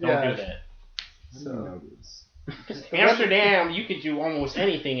 Yeah. Don't do that. So, Amsterdam, you could do almost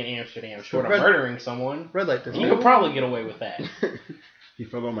anything in Amsterdam, short of Red- murdering someone. red light You district. could probably get away with that. he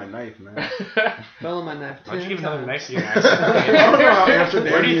fell on my knife, man. Fell on my knife. Why'd you 10 give another times. Mexican I don't know how accent?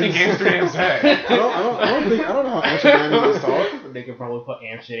 Amsterdam. Where do you think Amsterdam's at? I don't know how Amsterdam talk. They could probably put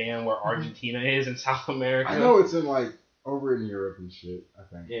Amsterdam where Argentina is in South America. I know it's in like over in Europe and shit. I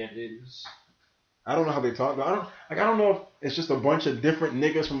think. Yeah, it is. I don't know how they talk, but I don't know if it's just a bunch of different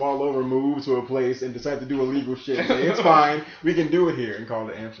niggas from all over move to a place and decide to do illegal shit. And say, it's fine, we can do it here, and call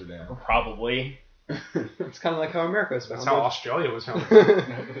it Amsterdam. Probably. It's kind of like how America was That's founded. how Australia was founded.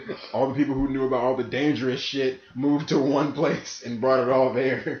 All the people who knew about all the dangerous shit moved to one place and brought it all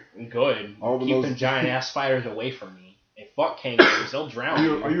there. Good. All the Keep most- them giant ass spiders away from me. And fuck kangaroos, they'll drown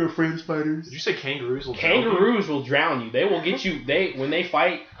you. Are you afraid of spiders? Did you say kangaroos will drown you? Kangaroos will drown you. They will get you. When they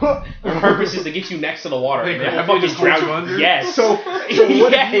fight, their purpose is to get you next to the water. They They grab will you, fucking just hold drown you under? Yes. So what if you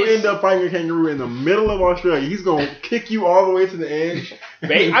Yes. end up fighting a kangaroo in the middle of Australia? He's gonna kick you all the way to the edge. I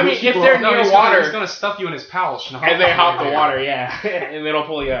mean, if they're No, near he's water gonna stuff you in his pouch and they hop the water, yeah, and they don't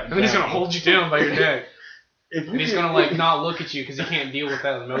pull you out. And then he's gonna hold you down by your neck. If you And he's get- gonna like not look at you because he can't deal with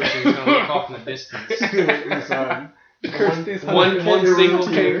that emotion. He's gonna look off in the distance. One Kangaroo single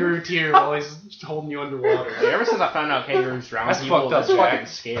tear. kangaroo tear while he's holding you underwater. Ever since I found out kangaroos drown That's people, fucked up, that's Jack. fucking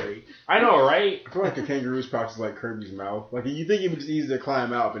scary. I know, right? I feel like a kangaroo's pouch is like Kirby's mouth. Like you think it was easy to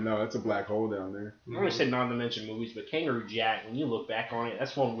climb out, but no, that's a black hole down there. I always said not to mention movies, but Kangaroo Jack, when you look back on it,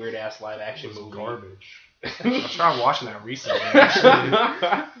 that's one weird ass live action It was movie. garbage. I tried watching that recently. Actually.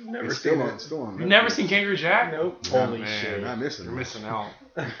 Never It's seen still it. on. Still on. You've never seen Kangaroo Jack? Nope. Holy man. shit. Not missing. You're missing out.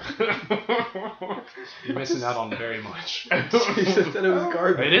 You're missing out on very much. He just said it was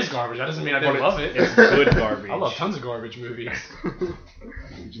garbage. It is garbage. That doesn't mean I don't love it. It's good garbage. I love tons of garbage movies.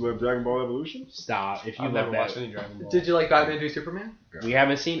 Did you love Dragon Ball Evolution? Stop. If you I've love never that, watched any Dragon Ball. Did you like Batman v Superman? we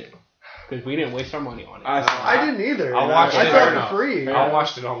haven't seen it because we didn't waste our money on it. I didn't either. I watched I it. saw it No. for free. I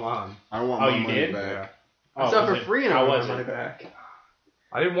watched it online. I want Oh, my you money did? back. I saw it for was free and How I want was my money it? back.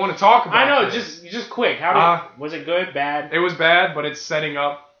 I didn't want to talk about I know. it. Just quick. How did was it good? Bad? It was bad, but it's setting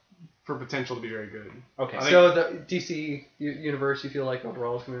up for potential to be very good. Okay. I think- So the DC universe, you feel like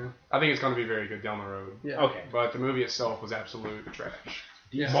overall is gonna. I think it's going to be very good down the road. Yeah. Okay. But the movie itself was absolute trash.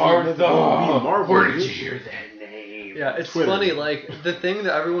 Yeah. Marvel. Where did you hear that name? Yeah, it's Twitter. funny. Like the thing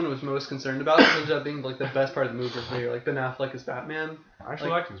that everyone was most concerned about ended up being like the best part of the movie for me. Like Ben Affleck as Batman. I actually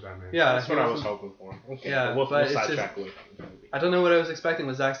liked him as Batman. Yeah, That's he what I was- was hoping for. Okay. Yeah, we'll but it's just- sidetrack away from the movie. I don't know what I was expecting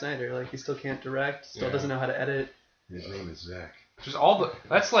with Zack Snyder. Like he still can't direct, still Yeah. doesn't know how to edit. His name is Zach. Just all the.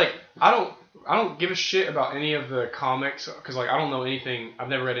 That's like I don't give a shit about any of the comics because like I don't know anything. I've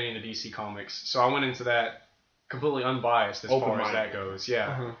never read any of the DC comics, so I went into that completely unbiased as far as Open-minded. that goes. Yeah.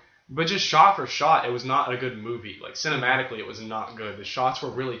 Uh-huh. But just shot for shot, it was not a good movie. Like cinematically, it was not good. The shots were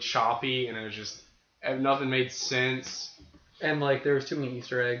really choppy, and it was just nothing made sense. And like there was too many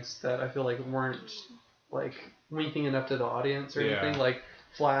Easter eggs that I feel like weren't like winking enough to the audience or Yeah. anything. Like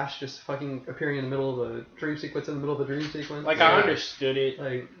Flash just fucking appearing in the middle of a dream sequence in the middle of a dream sequence. Like Yeah. I understood it.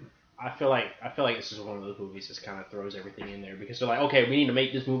 Like I feel like this is one of those movies that kind of throws everything in there because they're like, okay, we need to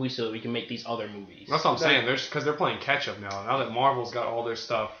make this movie so that we can make these other movies. That's what I'm saying. Because they're playing catch up now. Now that Marvel's got all their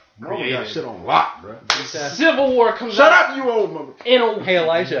stuff Marvel created. got shit on lock, bro. Civil War comes Shut out up, you old mother. in a Hey,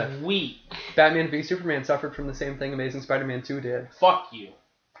 Elijah. week. Batman v Superman suffered from the same thing Amazing Spider-Man 2 did. Fuck you.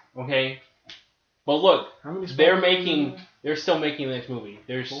 Okay? But look, How many? they're still making this movie.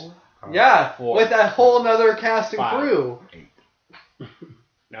 There's Yeah, 4. with that whole nother cast and 5. crew.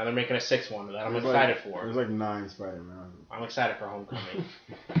 Now they're making a 6th one that I'm There's excited like, for. There's like 9 Spider-Man. I'm excited for Homecoming.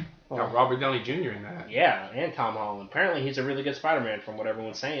 Got Robert Downey Jr. in that. Yeah, and Tom Holland. Apparently he's a really good Spider-Man from what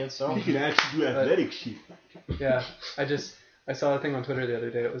everyone's saying, so... He can actually do athletic shit. Yeah, I saw a thing on Twitter the other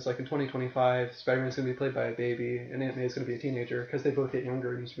day. It was like in 2025, Spider-Man's going to be played by a baby, and Aunt May's going to be a teenager because they both get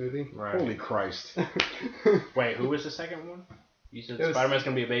younger in each movie. Right. Holy Christ. Wait, who was the second one? You said It was- Spider-Man's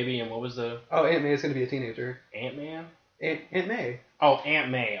going to be a baby, and what was the... Oh, Aunt May is going to be a teenager. Ant-Man? Aunt May. Oh,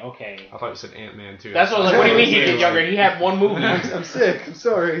 Aunt May, okay. I thought you said Ant-Man too. That's what I was like, what do you mean he get younger? He had one movie. I'm sick. I'm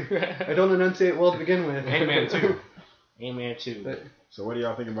sorry. I don't enunciate well to begin with. Ant-Man 2. Ant-Man 2. But So what do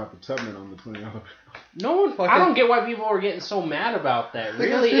y'all think about the Tubman on the $20? No one, Fucking- I don't get why people are getting so mad about that. Because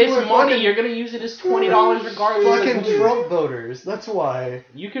Really, people it's are money. fucking- You're gonna use it as $20 regardless. fucking Trump voters. That's why.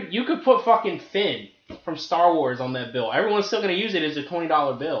 You could put fucking Finn from Star Wars on that bill. Everyone's still gonna use it as a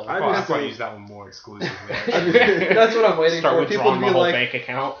 $20 bill. I I'll just probably think- use that one more exclusively. That's what I'm waiting Start for. People withdrawing to my be whole like, bank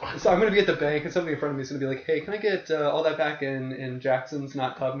account. so I'm gonna be at the bank and somebody in front of me is gonna be like, hey, can I get all that back in Jackson's,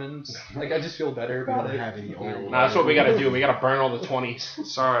 not Tubman's? Like I just feel better I about don't it. have any old. Nah, that's what we gotta do. We gotta burn all the 20s.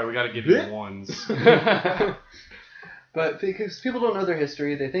 Sorry, we got to give you the ones. But because people don't know their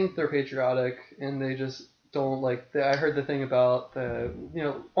history, they think they're patriotic, and they just don't like. I heard the thing about the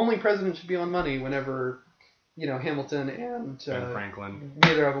only president should be on money whenever Hamilton and Ben Franklin.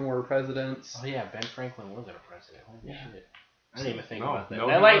 neither of them were presidents. Oh yeah, Ben Franklin wasn't a president. Holy Yeah. shit. I didn't even think No, about that. no,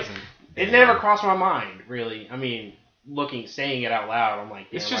 That, he like, wasn't. it never crossed my mind, really. I mean, saying it out loud, I'm like,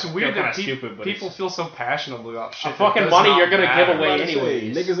 It's damn, just I feel weird kinda that stupid, but people it's- feel so passionately about shit. A fucking that does money not you're gonna give matter. away About to say,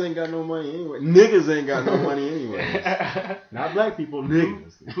 anyways. niggas ain't got no money anyway. Niggas ain't got no money anyway. Not black people,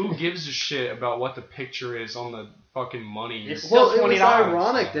 niggas. Who gives a shit about what the picture is on the fucking money? It's Well, still it was $20.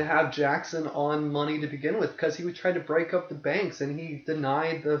 ironic to have Jackson on money to begin with because he would try to break up the banks and he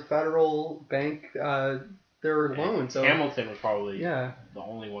denied the federal bank their loan. So Hamilton was probably yeah, the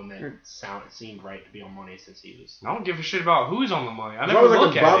only one that seemed right to be on money since he was. I don't give a shit about who's on the money. I As never long as I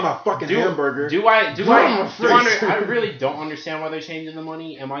look can at buy it. my fucking hamburger. I really don't understand why they're changing the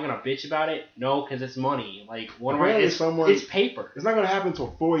money. Am I gonna bitch about it? No, because it's money. Like, what am I? Apparently It's paper. It's not gonna happen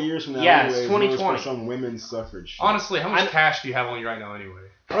until 4 years from now. Yeah, it's anyways, 2020. for some women's suffrage shit. Honestly, how much cash do you have on you right now anyway?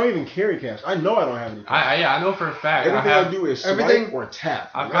 I don't even carry cash. I know I don't have any cash. I know for a fact. Everything I I do is swipe everything- or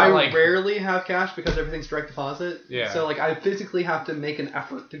tap. I've I got like rarely have cash because everything's direct deposit. Yeah. So like I physically have to make an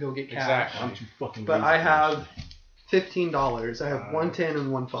effort to go get cash. Exactly. I'm too fucking But lazy I for that have shit. $15. I have 110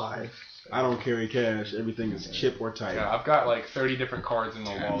 and 15. I don't carry cash. Everything is chip or type. Yeah, I've got like 30 different cards in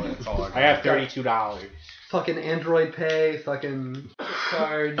my wallet. That's all I got. I have $32. Fucking Android Pay, fucking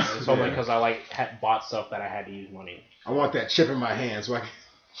cards. It's only because I bought stuff that I had to use money. I want that chip in my hand so I can.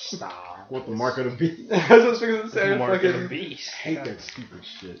 Stop. What, the mark of the beast? That's what I was going to say. Mark of the Fucking, beast. I hate that stupid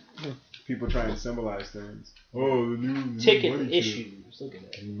shit. People try and symbolize things. Oh, the new Ticket money issues. Look at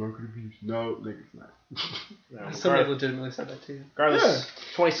that. chip. Mark of the beast. No, nigga, it's not. No, somebody legitimately said that to you. regardless,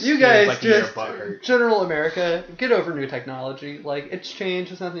 26 You years guys like a year just, of butthurt. general America, get over new technology. Like, it's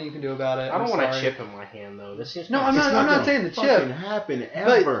changed. There's nothing you can do about it. I don't want a chip in my hand though. This seems No, kinda- I'm not saying the fucking chip. happen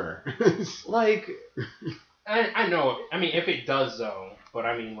ever. Like, I know. I mean, if it does though, but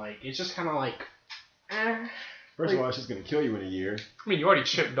I mean, like, it's just kind of like. First of all, it's just gonna kill you in a year. I mean, you already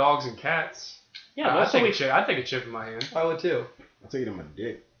chip dogs and cats. Yeah, I'd that's what take we a chip. I'd take a chip in my hand. I would too. I'll take it in my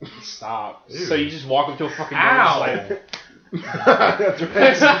dick. stop. Ew. So you just walk up to a fucking Ow. motorcycle. That's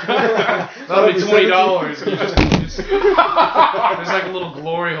right. That'll be $20. There's like a little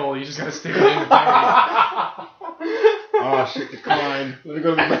glory hole. You just gotta stick it in the bag. Oh shit, decline. Let me go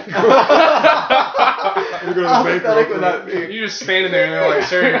to the bank. Let me go to the How bank. pathetic would that be? You're just standing there and they're like,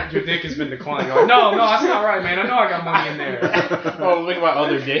 "Sir, your dick has been declined." You're like, no, that's not right, man. I know I got money in there. Oh, look at my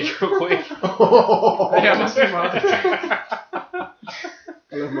other dick real quick. Yeah, it must be my other dick.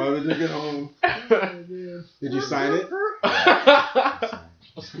 I left my other dick at home. Did you sign it?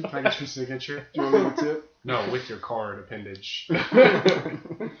 Can I get your signature? Do you want me to tip? No, with your card appendage.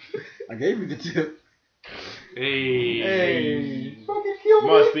 I gave you the tip. Hey. Hey. Fucking kill me.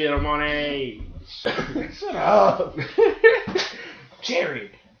 Must be the money. Shut up.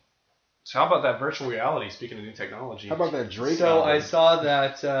 Jared. So how about that virtual reality? Speaking of new technology. How about that Drake So album? I saw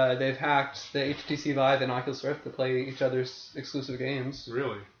that they've hacked the HTC Vive and Oculus Rift to play each other's exclusive games.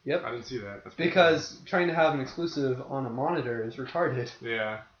 Really? Yep. I didn't see that. That's pretty Because trying to have an exclusive on a monitor is retarded. cool.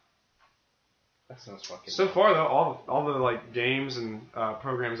 Yeah. That sounds fucking. So far though, all the like games and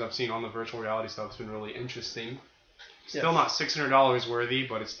programs I've seen on the virtual reality stuff has been really interesting. Still not $600 worthy,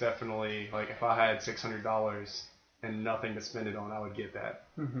 but it's definitely like if I had $600 and nothing to spend it on, I would get that.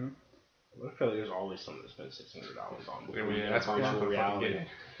 Mm-hmm. I feel like there's always something to spend $600 on. I mean, that's why I'm not virtual gonna fucking get reality.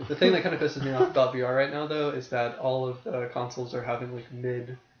 it. The thing that kind of pisses me off about VR right now, though, is that all of the consoles are having like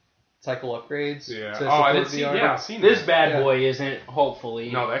mid-cycle upgrades. Yeah. to Oh, I support didn't see. VR. Yeah, I've seen This that. bad Yeah. boy isn't,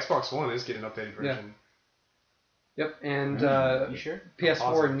 hopefully. No, the Xbox One is getting an updated version. Yep, and You sure? PS4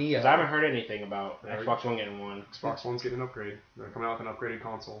 Positive. Neo. 'Cause I haven't heard anything about Xbox One getting one. Xbox One's getting an upgrade. They're coming out with an upgraded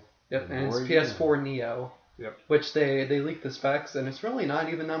console. Yep, and it's More PS4 Neo. Yep. Which they leaked the specs, and it's really not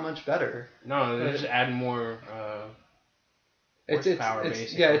even that much better. No, they're just adding more. It's Horsepower, it's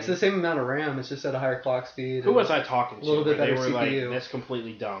basically. yeah, it's the same amount of RAM. It's just at a higher clock speed. Who and- was I talking to? A little bit where they better were CPU. like, that's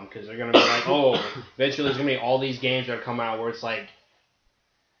completely dumb because they're gonna be like, oh, eventually there's gonna be all these games that come out where it's like,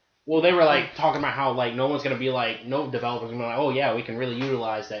 well, they were like talking about how like no one's gonna be like, no developers gonna be like, oh yeah, we can really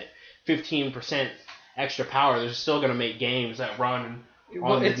utilize that 15% extra power. They're still gonna make games that run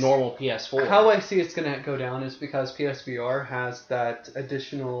Well, on the it's- normal PS4. How I see it's going to go down is because PSVR has that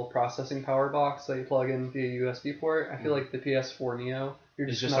additional processing power box that you plug in via USB port. I feel like the PS4 Neo, you're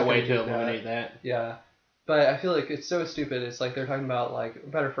It's just just not a way gonna to do that. eliminate that. Yeah, but I feel like it's so stupid. It's like they're talking about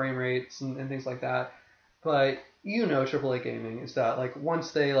like better frame rates and things like that. But you know, AAA gaming is that like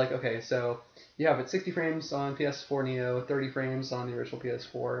once they like okay, so you have it 60 frames on PS4 Neo, 30 frames on the original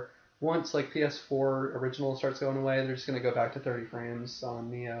PS4. Once like PS4 original starts going away, they're just gonna go back to 30 frames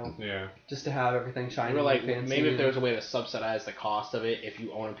on Neo Yeah. just to have everything They shiny were like, and fancy. maybe if there was a way to subsidize the cost of it if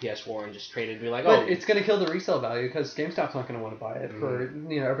you own a PS4 and just trade it and be like, But oh, it's going to kill the resale value because GameStop's not going to want to buy it for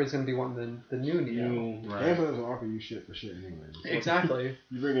everybody's going to be wanting the new Neo. Amazon doesn't offer you shit for shit anyway. Exactly.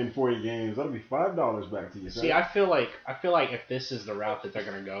 You bring in 40 games, that'll be $5 back to you. See, I feel like if this is the route that they're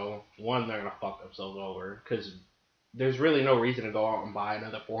gonna go, one, they're gonna fuck themselves over because there's really no reason to go out and buy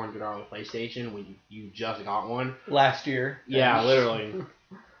another $400 PlayStation when you just got one. Last year. Yeah, literally.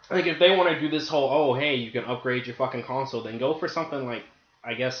 Like if they want to do this whole, oh hey, you can upgrade your fucking console, then go for something like,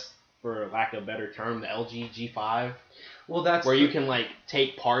 I guess for lack of a better term, the LG G5, Well, that's where you can like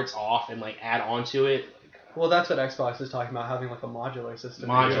take parts off and like add onto it. Well, that's what Xbox is talking about, having like a modular system.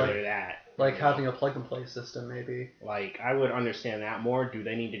 Modular Maybe, that. like having a plug and play system, maybe. Like, I would understand that more. Do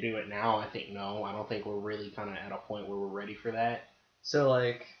they need to do it now? I think no. I don't think we're really kind of at a point where we're ready for that. So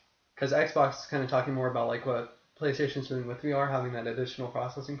like, because Xbox is kind of talking more about like what PlayStation's doing with VR, having that additional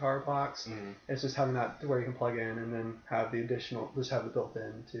processing power box. Mm-hmm. It's just having that where you can plug in and then have the additional, just have it built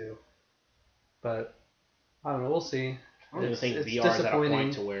in too. But I don't know. We'll see. I don't even think It's VR is at a disappointing.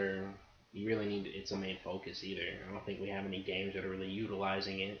 point to where you really need it's a main focus either. I don't think we have any games that are really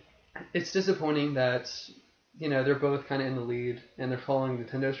utilizing it. It's disappointing that they're both kind of in the lead and they're following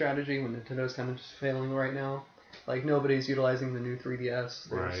Nintendo's strategy when Nintendo's kind of just failing right now. Like nobody's utilizing the new 3DS.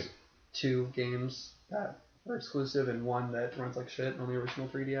 There's Right. 2 games that are exclusive and 1 that runs like shit on the original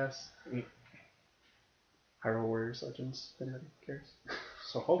 3DS. Mm. Hyrule Warriors Legends. If anybody cares.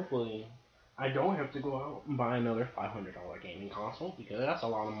 So hopefully, I don't have to go out and buy another $500 gaming console because that's a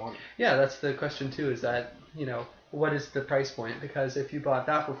lot of money. Yeah, that's the question too. Is that what is the price point? Because if you bought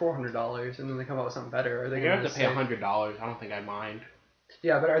that for $400 and then they come out with something better, are they You're going gonna have to pay $100. I don't think I'd mind.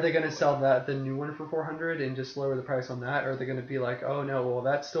 Yeah, but are they going to sell the new one for $400 and just lower the price on that? Or are they going to be like, oh no, well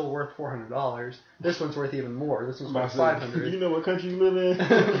that's still worth $400. This one's worth even more. This one's worth $500. You know what country you live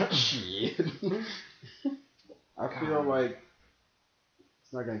in? Shit. I feel like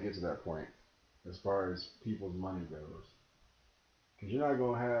it's not gonna get to that point as far as people's money goes, because you're not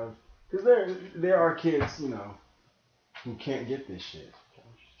gonna have. Because there are kids, who can't get this shit.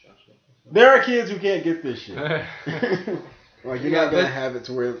 There are kids who can't get this shit. Like you're not gonna have it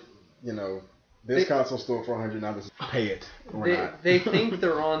to where this console's still $400. Now just pay it or not. They think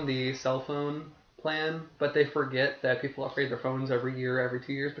they're on the cell phone plan, but they forget that people upgrade their phones every year, every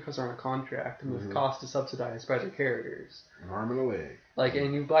 2 years because they're on a contract, and the cost is subsidized by the carriers. An arm and a leg.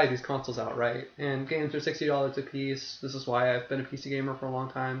 And you buy these consoles outright, and games are $60 a piece. This is why I've been a PC gamer for a long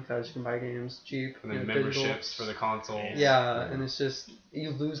time, because you can buy games cheap. And then memberships for the console. Yeah, and it's just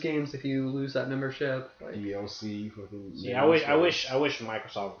you lose games if you lose that membership. DLC, fucking. See, I wish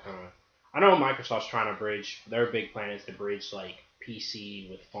Microsoft would kind of. I know Microsoft's trying to bridge. Their big plan is to bridge like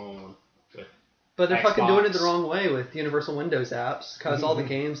PC with phone with. But they're Xbox. fucking doing it the wrong way with Universal Windows apps, because all the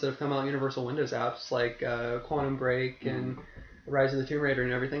games that have come out on Universal Windows apps, like Quantum Break and Rise of the Tomb Raider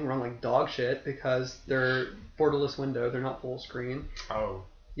and everything, run like dog shit because they're borderless window, they're not full screen. Oh.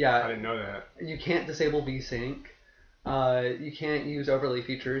 Yeah. I didn't know that. You can't disable VSync. You can't use overlay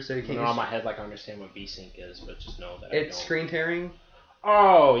features, so you can't use... on my head like I understand what VSync is, but just know that It's screen tearing.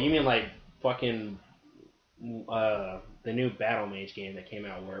 Oh, you mean like fucking... the new Battle Mage game that came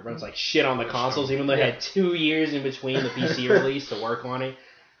out where it runs like shit on the consoles, even though it had 2 years in between the PC release to work on it.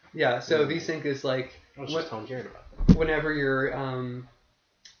 Yeah, so VSync is like I was just telling Jared about that. Whenever you're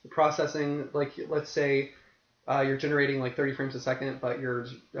processing, like let's say you're generating like 30 frames a second, but your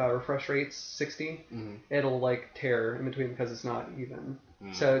refresh rate's 60, it'll like tear in between because it's not even.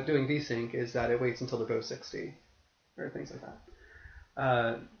 So doing VSync is that it waits until they're both 60, or things like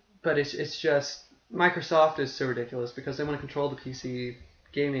that. But it's just. Microsoft is so ridiculous because they want to control the PC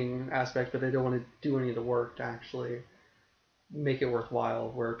gaming aspect, but they don't want to do any of the work to actually make it worthwhile,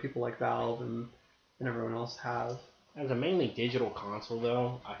 where people like Valve and everyone else have. As a mainly digital console,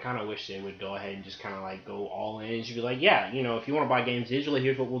 though, I kind of wish they would go ahead and just kind of like go all in. You'd be like, yeah, if you want to buy games digitally,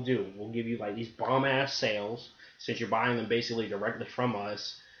 here's what we'll do. We'll give you like these bomb-ass sales, since you're buying them basically directly from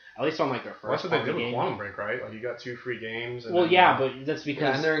us. At least on like their first. That's what they did with Quantum Break, right? Like you got 2 free games. And but that's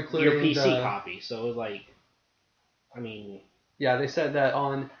because and they're including your PC copy. So like, Yeah, they said that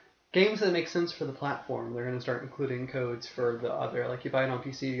on games that make sense for the platform, they're going to start including codes for the other. Like you buy it on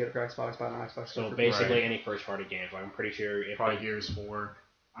PC, you get it for Xbox, buy it on Xbox. So basically, any first-party games. Like I'm pretty sure if probably Gears 4.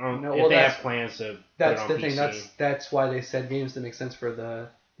 I don't know if they have plans to. That's put it on the thing. PC. That's why they said games that make sense for the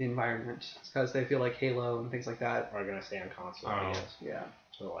environment, because they feel like Halo and things like that are going to stay on console. I guess. Yeah.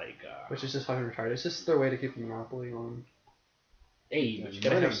 So like, which is just fucking retarded. It's just their way to keep a monopoly on. Hey, but you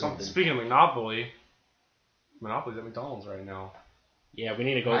gotta have something. Speaking of Monopoly's at McDonald's right now. Yeah, we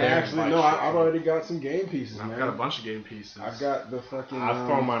need to go there. I've already got some game pieces, man. I've got a bunch of game pieces. I've got the fucking... I've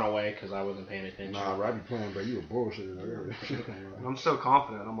thrown mine away because I wasn't paying attention. Nah, Robbie playing, bro. You a bullshit. I'm so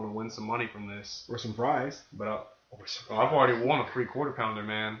confident I'm going to win some money from this. Or some fries. But I've already won a free quarter pounder,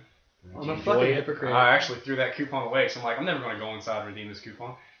 man. I'm a fucking hypocrite. I actually threw that coupon away, so I'm like, I'm never going to go inside and redeem this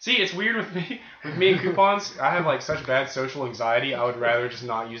coupon. See, it's weird with me. With me and coupons, I have like such bad social anxiety, I would rather just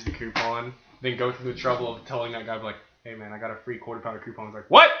not use the coupon than go through the trouble of telling that guy, like, hey man, I got a free quarter pounder coupon. He's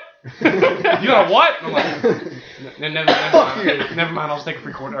like, what? You got a what? I'm like, never mind, I'll just take a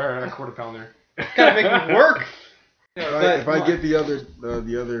free quarter pounder. Gotta make it work. If I get the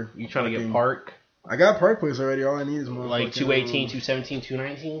other... You trying to get Park? I got Park Place already. All I need is one. Like 218, 217,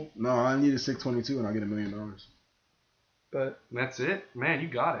 219? No, I need a 622 and I'll get $1 million. But that's it? Man, you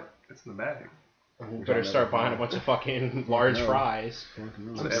got it. It's in the bag. You better start buying a bunch of fucking large fries.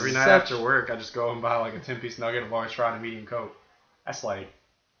 So every night after work, I just go and buy like a 10-piece nugget, a large fry, and a medium Coke. That's like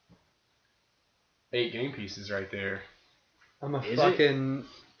 8 game pieces right there. I'm a fucking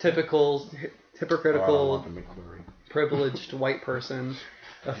typical, hypocritical, privileged white person.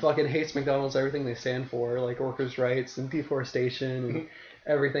 that fucking hates McDonald's, everything they stand for, like workers' rights and deforestation and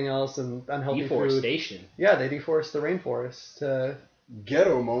everything else and unhealthy deforestation. Food. Yeah, they deforest the rainforest to...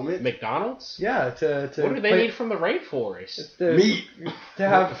 Ghetto moment. McDonald's? Yeah, to what do they need from the rainforest? Meat. To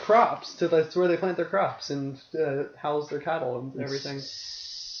have crops. That's where they plant their crops and house their cattle and everything.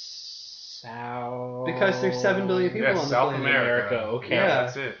 South... Because there's 7 billion people on the South planet. America. Okay. Yeah.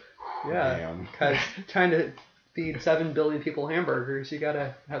 That's it. Yeah, because trying to feed 7 billion people hamburgers, you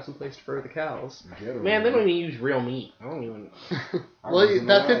gotta have some place to fur the cows. Man, they don't even use real meat. I don't even. Well,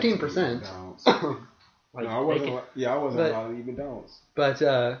 that 15%. Like, No, I wasn't. I wasn't But- allowed to eat McDonald's. But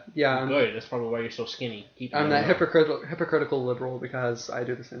yeah, Good. That's probably why you're so skinny. Keep I'm it that up. hypocritical liberal because I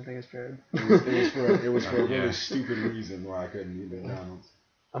do the same thing as Jared. It was for a Yeah. really stupid reason why I couldn't eat McDonald's.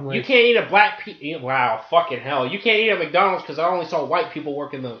 I'm You like, can't eat a wow, fucking hell. You can't eat at McDonald's because I only saw white people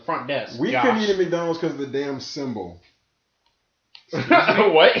working the front desk. We Josh. couldn't eat at McDonald's because of the damn symbol.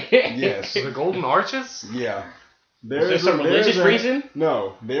 What? Yes. The golden arches? Yeah. Is there some religious reason?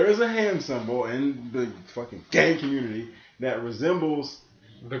 No, there is a hand symbol in the fucking gay community that resembles.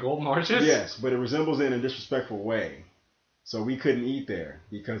 The golden arches? Yes, but it resembles it in a disrespectful way. So we couldn't eat there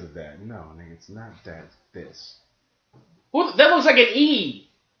because of that. No, nigga, it's not that. This. Well, that looks like an E.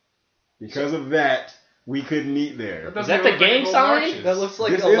 Because of that, we couldn't eat there. doesn't Is that even the look like gang golden sign? arches. that looks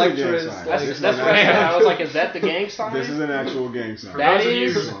like This is a gang Electra's. sign. Like, This That's is what an I actual- was like, is that the gang sign? This is an actual gang sign. That those of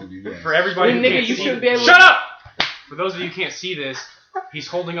is- you- For everybody Well, who nigga, can't you see, shouldn't be able to- Shut up! For those of you who can't see this, he's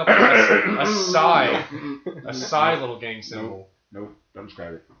holding up a side little gang symbol. Nope, don't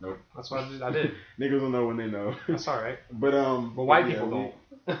describe it. Nope. That's what I did. Niggas will know when they know. That's all right. But But white yeah, people don't.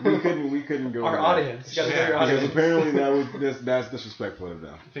 We couldn't go. our with that. audience. You gotta Yeah, know your because audience. Because apparently that's disrespectful of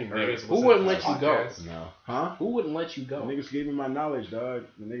them. I think Or- niggas Who listen wouldn't to let you go? podcasts. No. Huh? Who wouldn't let you The go? niggas gave me my knowledge, dog.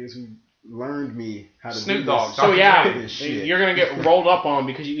 The niggas who learned me how to Snoop do Dogg. this. So yeah, this shit. you're gonna get rolled up on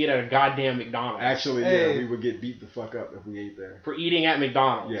because you eat at a goddamn McDonald's. Actually, Hey. yeah, we would get beat the fuck up if we ate there. For eating at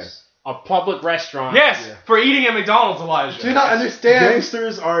McDonald's. Yes. A public restaurant. Yes, Yeah. for eating at McDonald's, Elijah. Do you not understand?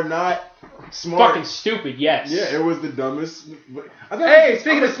 Gangsters are not smart. Fucking stupid, yes. Yeah, it was the dumbest. But I think Hey,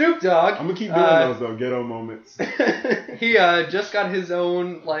 speaking of Snoop Dogg, I'm gonna keep doing those though. Ghetto moments. he just got his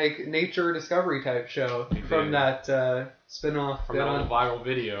own like nature discovery type show from did. that spin-off From bit that on old viral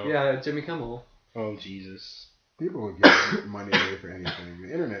video. yeah Jimmy Kimmel. Oh, Jesus. People would get money away for anything.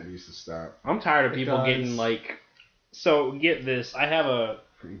 The internet needs to stop. I'm tired of It people does. getting like. So, get this.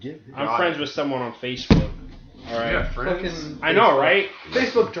 Forget I'm God. friends with someone on Facebook. Alright? Yeah, friends. Fucking I know, Facebook. right?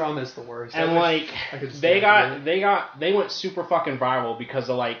 Facebook drama is the worst. And I wish like, I could just they get rid of they went super fucking viral because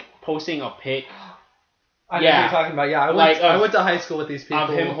of like posting a pic I know yeah. what you're talking about. Yeah, Like, I went to high school with these people. of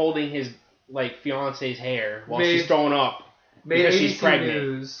him holding his like fiance's hair while Made- she's throwing up, made because ABC she's pregnant.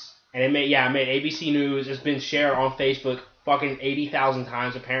 News. and it made ABC News. It's been shared on Facebook fucking 80,000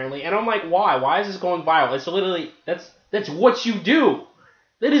 times apparently, and I'm like, why? Why is this going viral? It's literally that's what you do.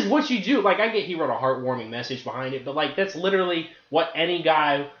 That is what you do. Like, I get he wrote a heartwarming message behind it, but like that's literally what any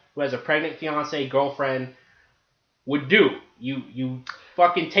guy who has a pregnant fiance, girlfriend would do. You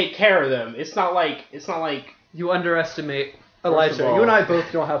fucking take care of them. It's not like You underestimate of Elijah. all- You and I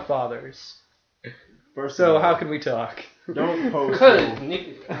both don't have fathers, First so of all, how can we talk? don't post?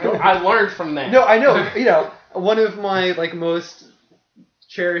 because I learned from that. No, I know. You know, one of my like most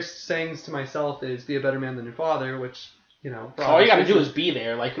cherished sayings to myself is "Be a better man than your father," which for All you gotta do obvious is be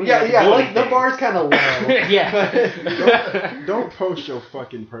there. Like, you don't yeah, have to yeah. do Like the anything. bar's kind of low. Yeah. Don't post your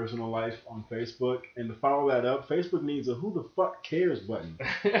fucking personal life on Facebook, and to follow that up, Facebook needs a "Who the fuck cares" button.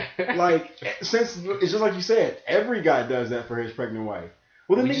 Like, since it's just like you said, every guy does that for his pregnant wife.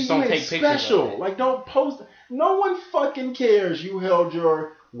 Well, then We nigga, just you don't ain't take pictures of special. it. Like, don't post. No one fucking cares. You held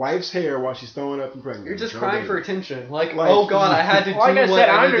your wife's hair while she's throwing up and pregnant. You're just Your crying for baby. attention. Like, Like- oh god, I had to do Like I what said,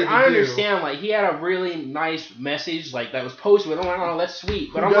 I needed to I do. understand. Like, he had a really nice message, like that was posted with. I'm like, oh, that's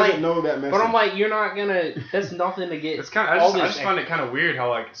sweet. But Who I'm doesn't like, know that message? but I'm like, you're not gonna. That's nothing to get. It's kind of. all I this just find it kind of weird how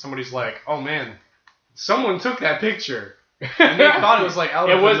like somebody's like, oh man, someone took that picture, and they thought it was like out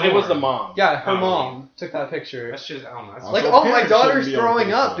of the norm. It was the mom. Yeah, her Oh. mom took that picture. That's just I don't know. That's Also, Like, oh, my parents daughter's shouldn't be on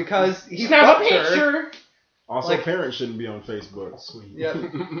throwing up Facebook. because he Snap a fucked her. picture. Also, like- parents shouldn't be on Facebook. sweet. Yeah.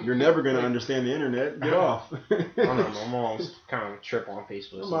 You're never gonna understand the internet. Get off. I don't know. My mom's kind of a trip on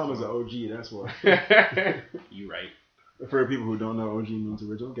Facebook. Your mom is an OG. That's why. You right. For people who don't know, OG means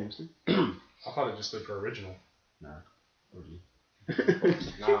original gangster. I thought it just stood for original. OG.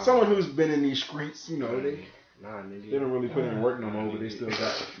 Nah. Someone who's been in these streets, they Nah, nigga. they don't really put in work no more, but they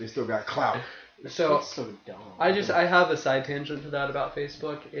still got clout. So That's so dumb. I have a side tangent to that about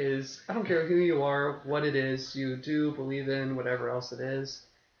Facebook is I don't care who you are, what it is you do, believe in, whatever else it is,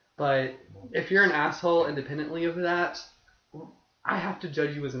 but if you're an asshole independently of that, I have to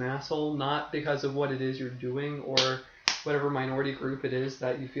judge you as an asshole, not because of what it is you're doing or whatever minority group it is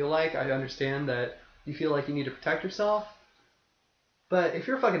that you feel like. I understand that you feel like you need to protect yourself, but if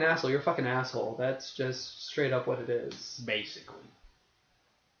you're a fucking asshole, you're a fucking asshole. That's just straight up what it is. Basically.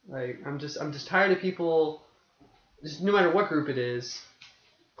 Like, I'm just tired of people, just no matter what group it is,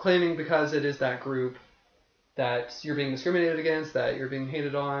 claiming because it is that group that you're being discriminated against, that you're being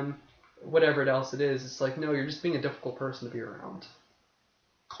hated on, whatever else it is. It's like, no, you're just being a difficult person to be around.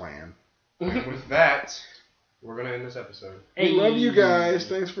 Clan. And with that, we're gonna end this episode. We love you guys.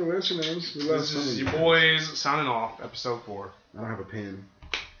 Thanks for listening. We love This is some your of you. boys signing off. Episode 4. I don't have a pen.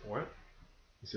 What?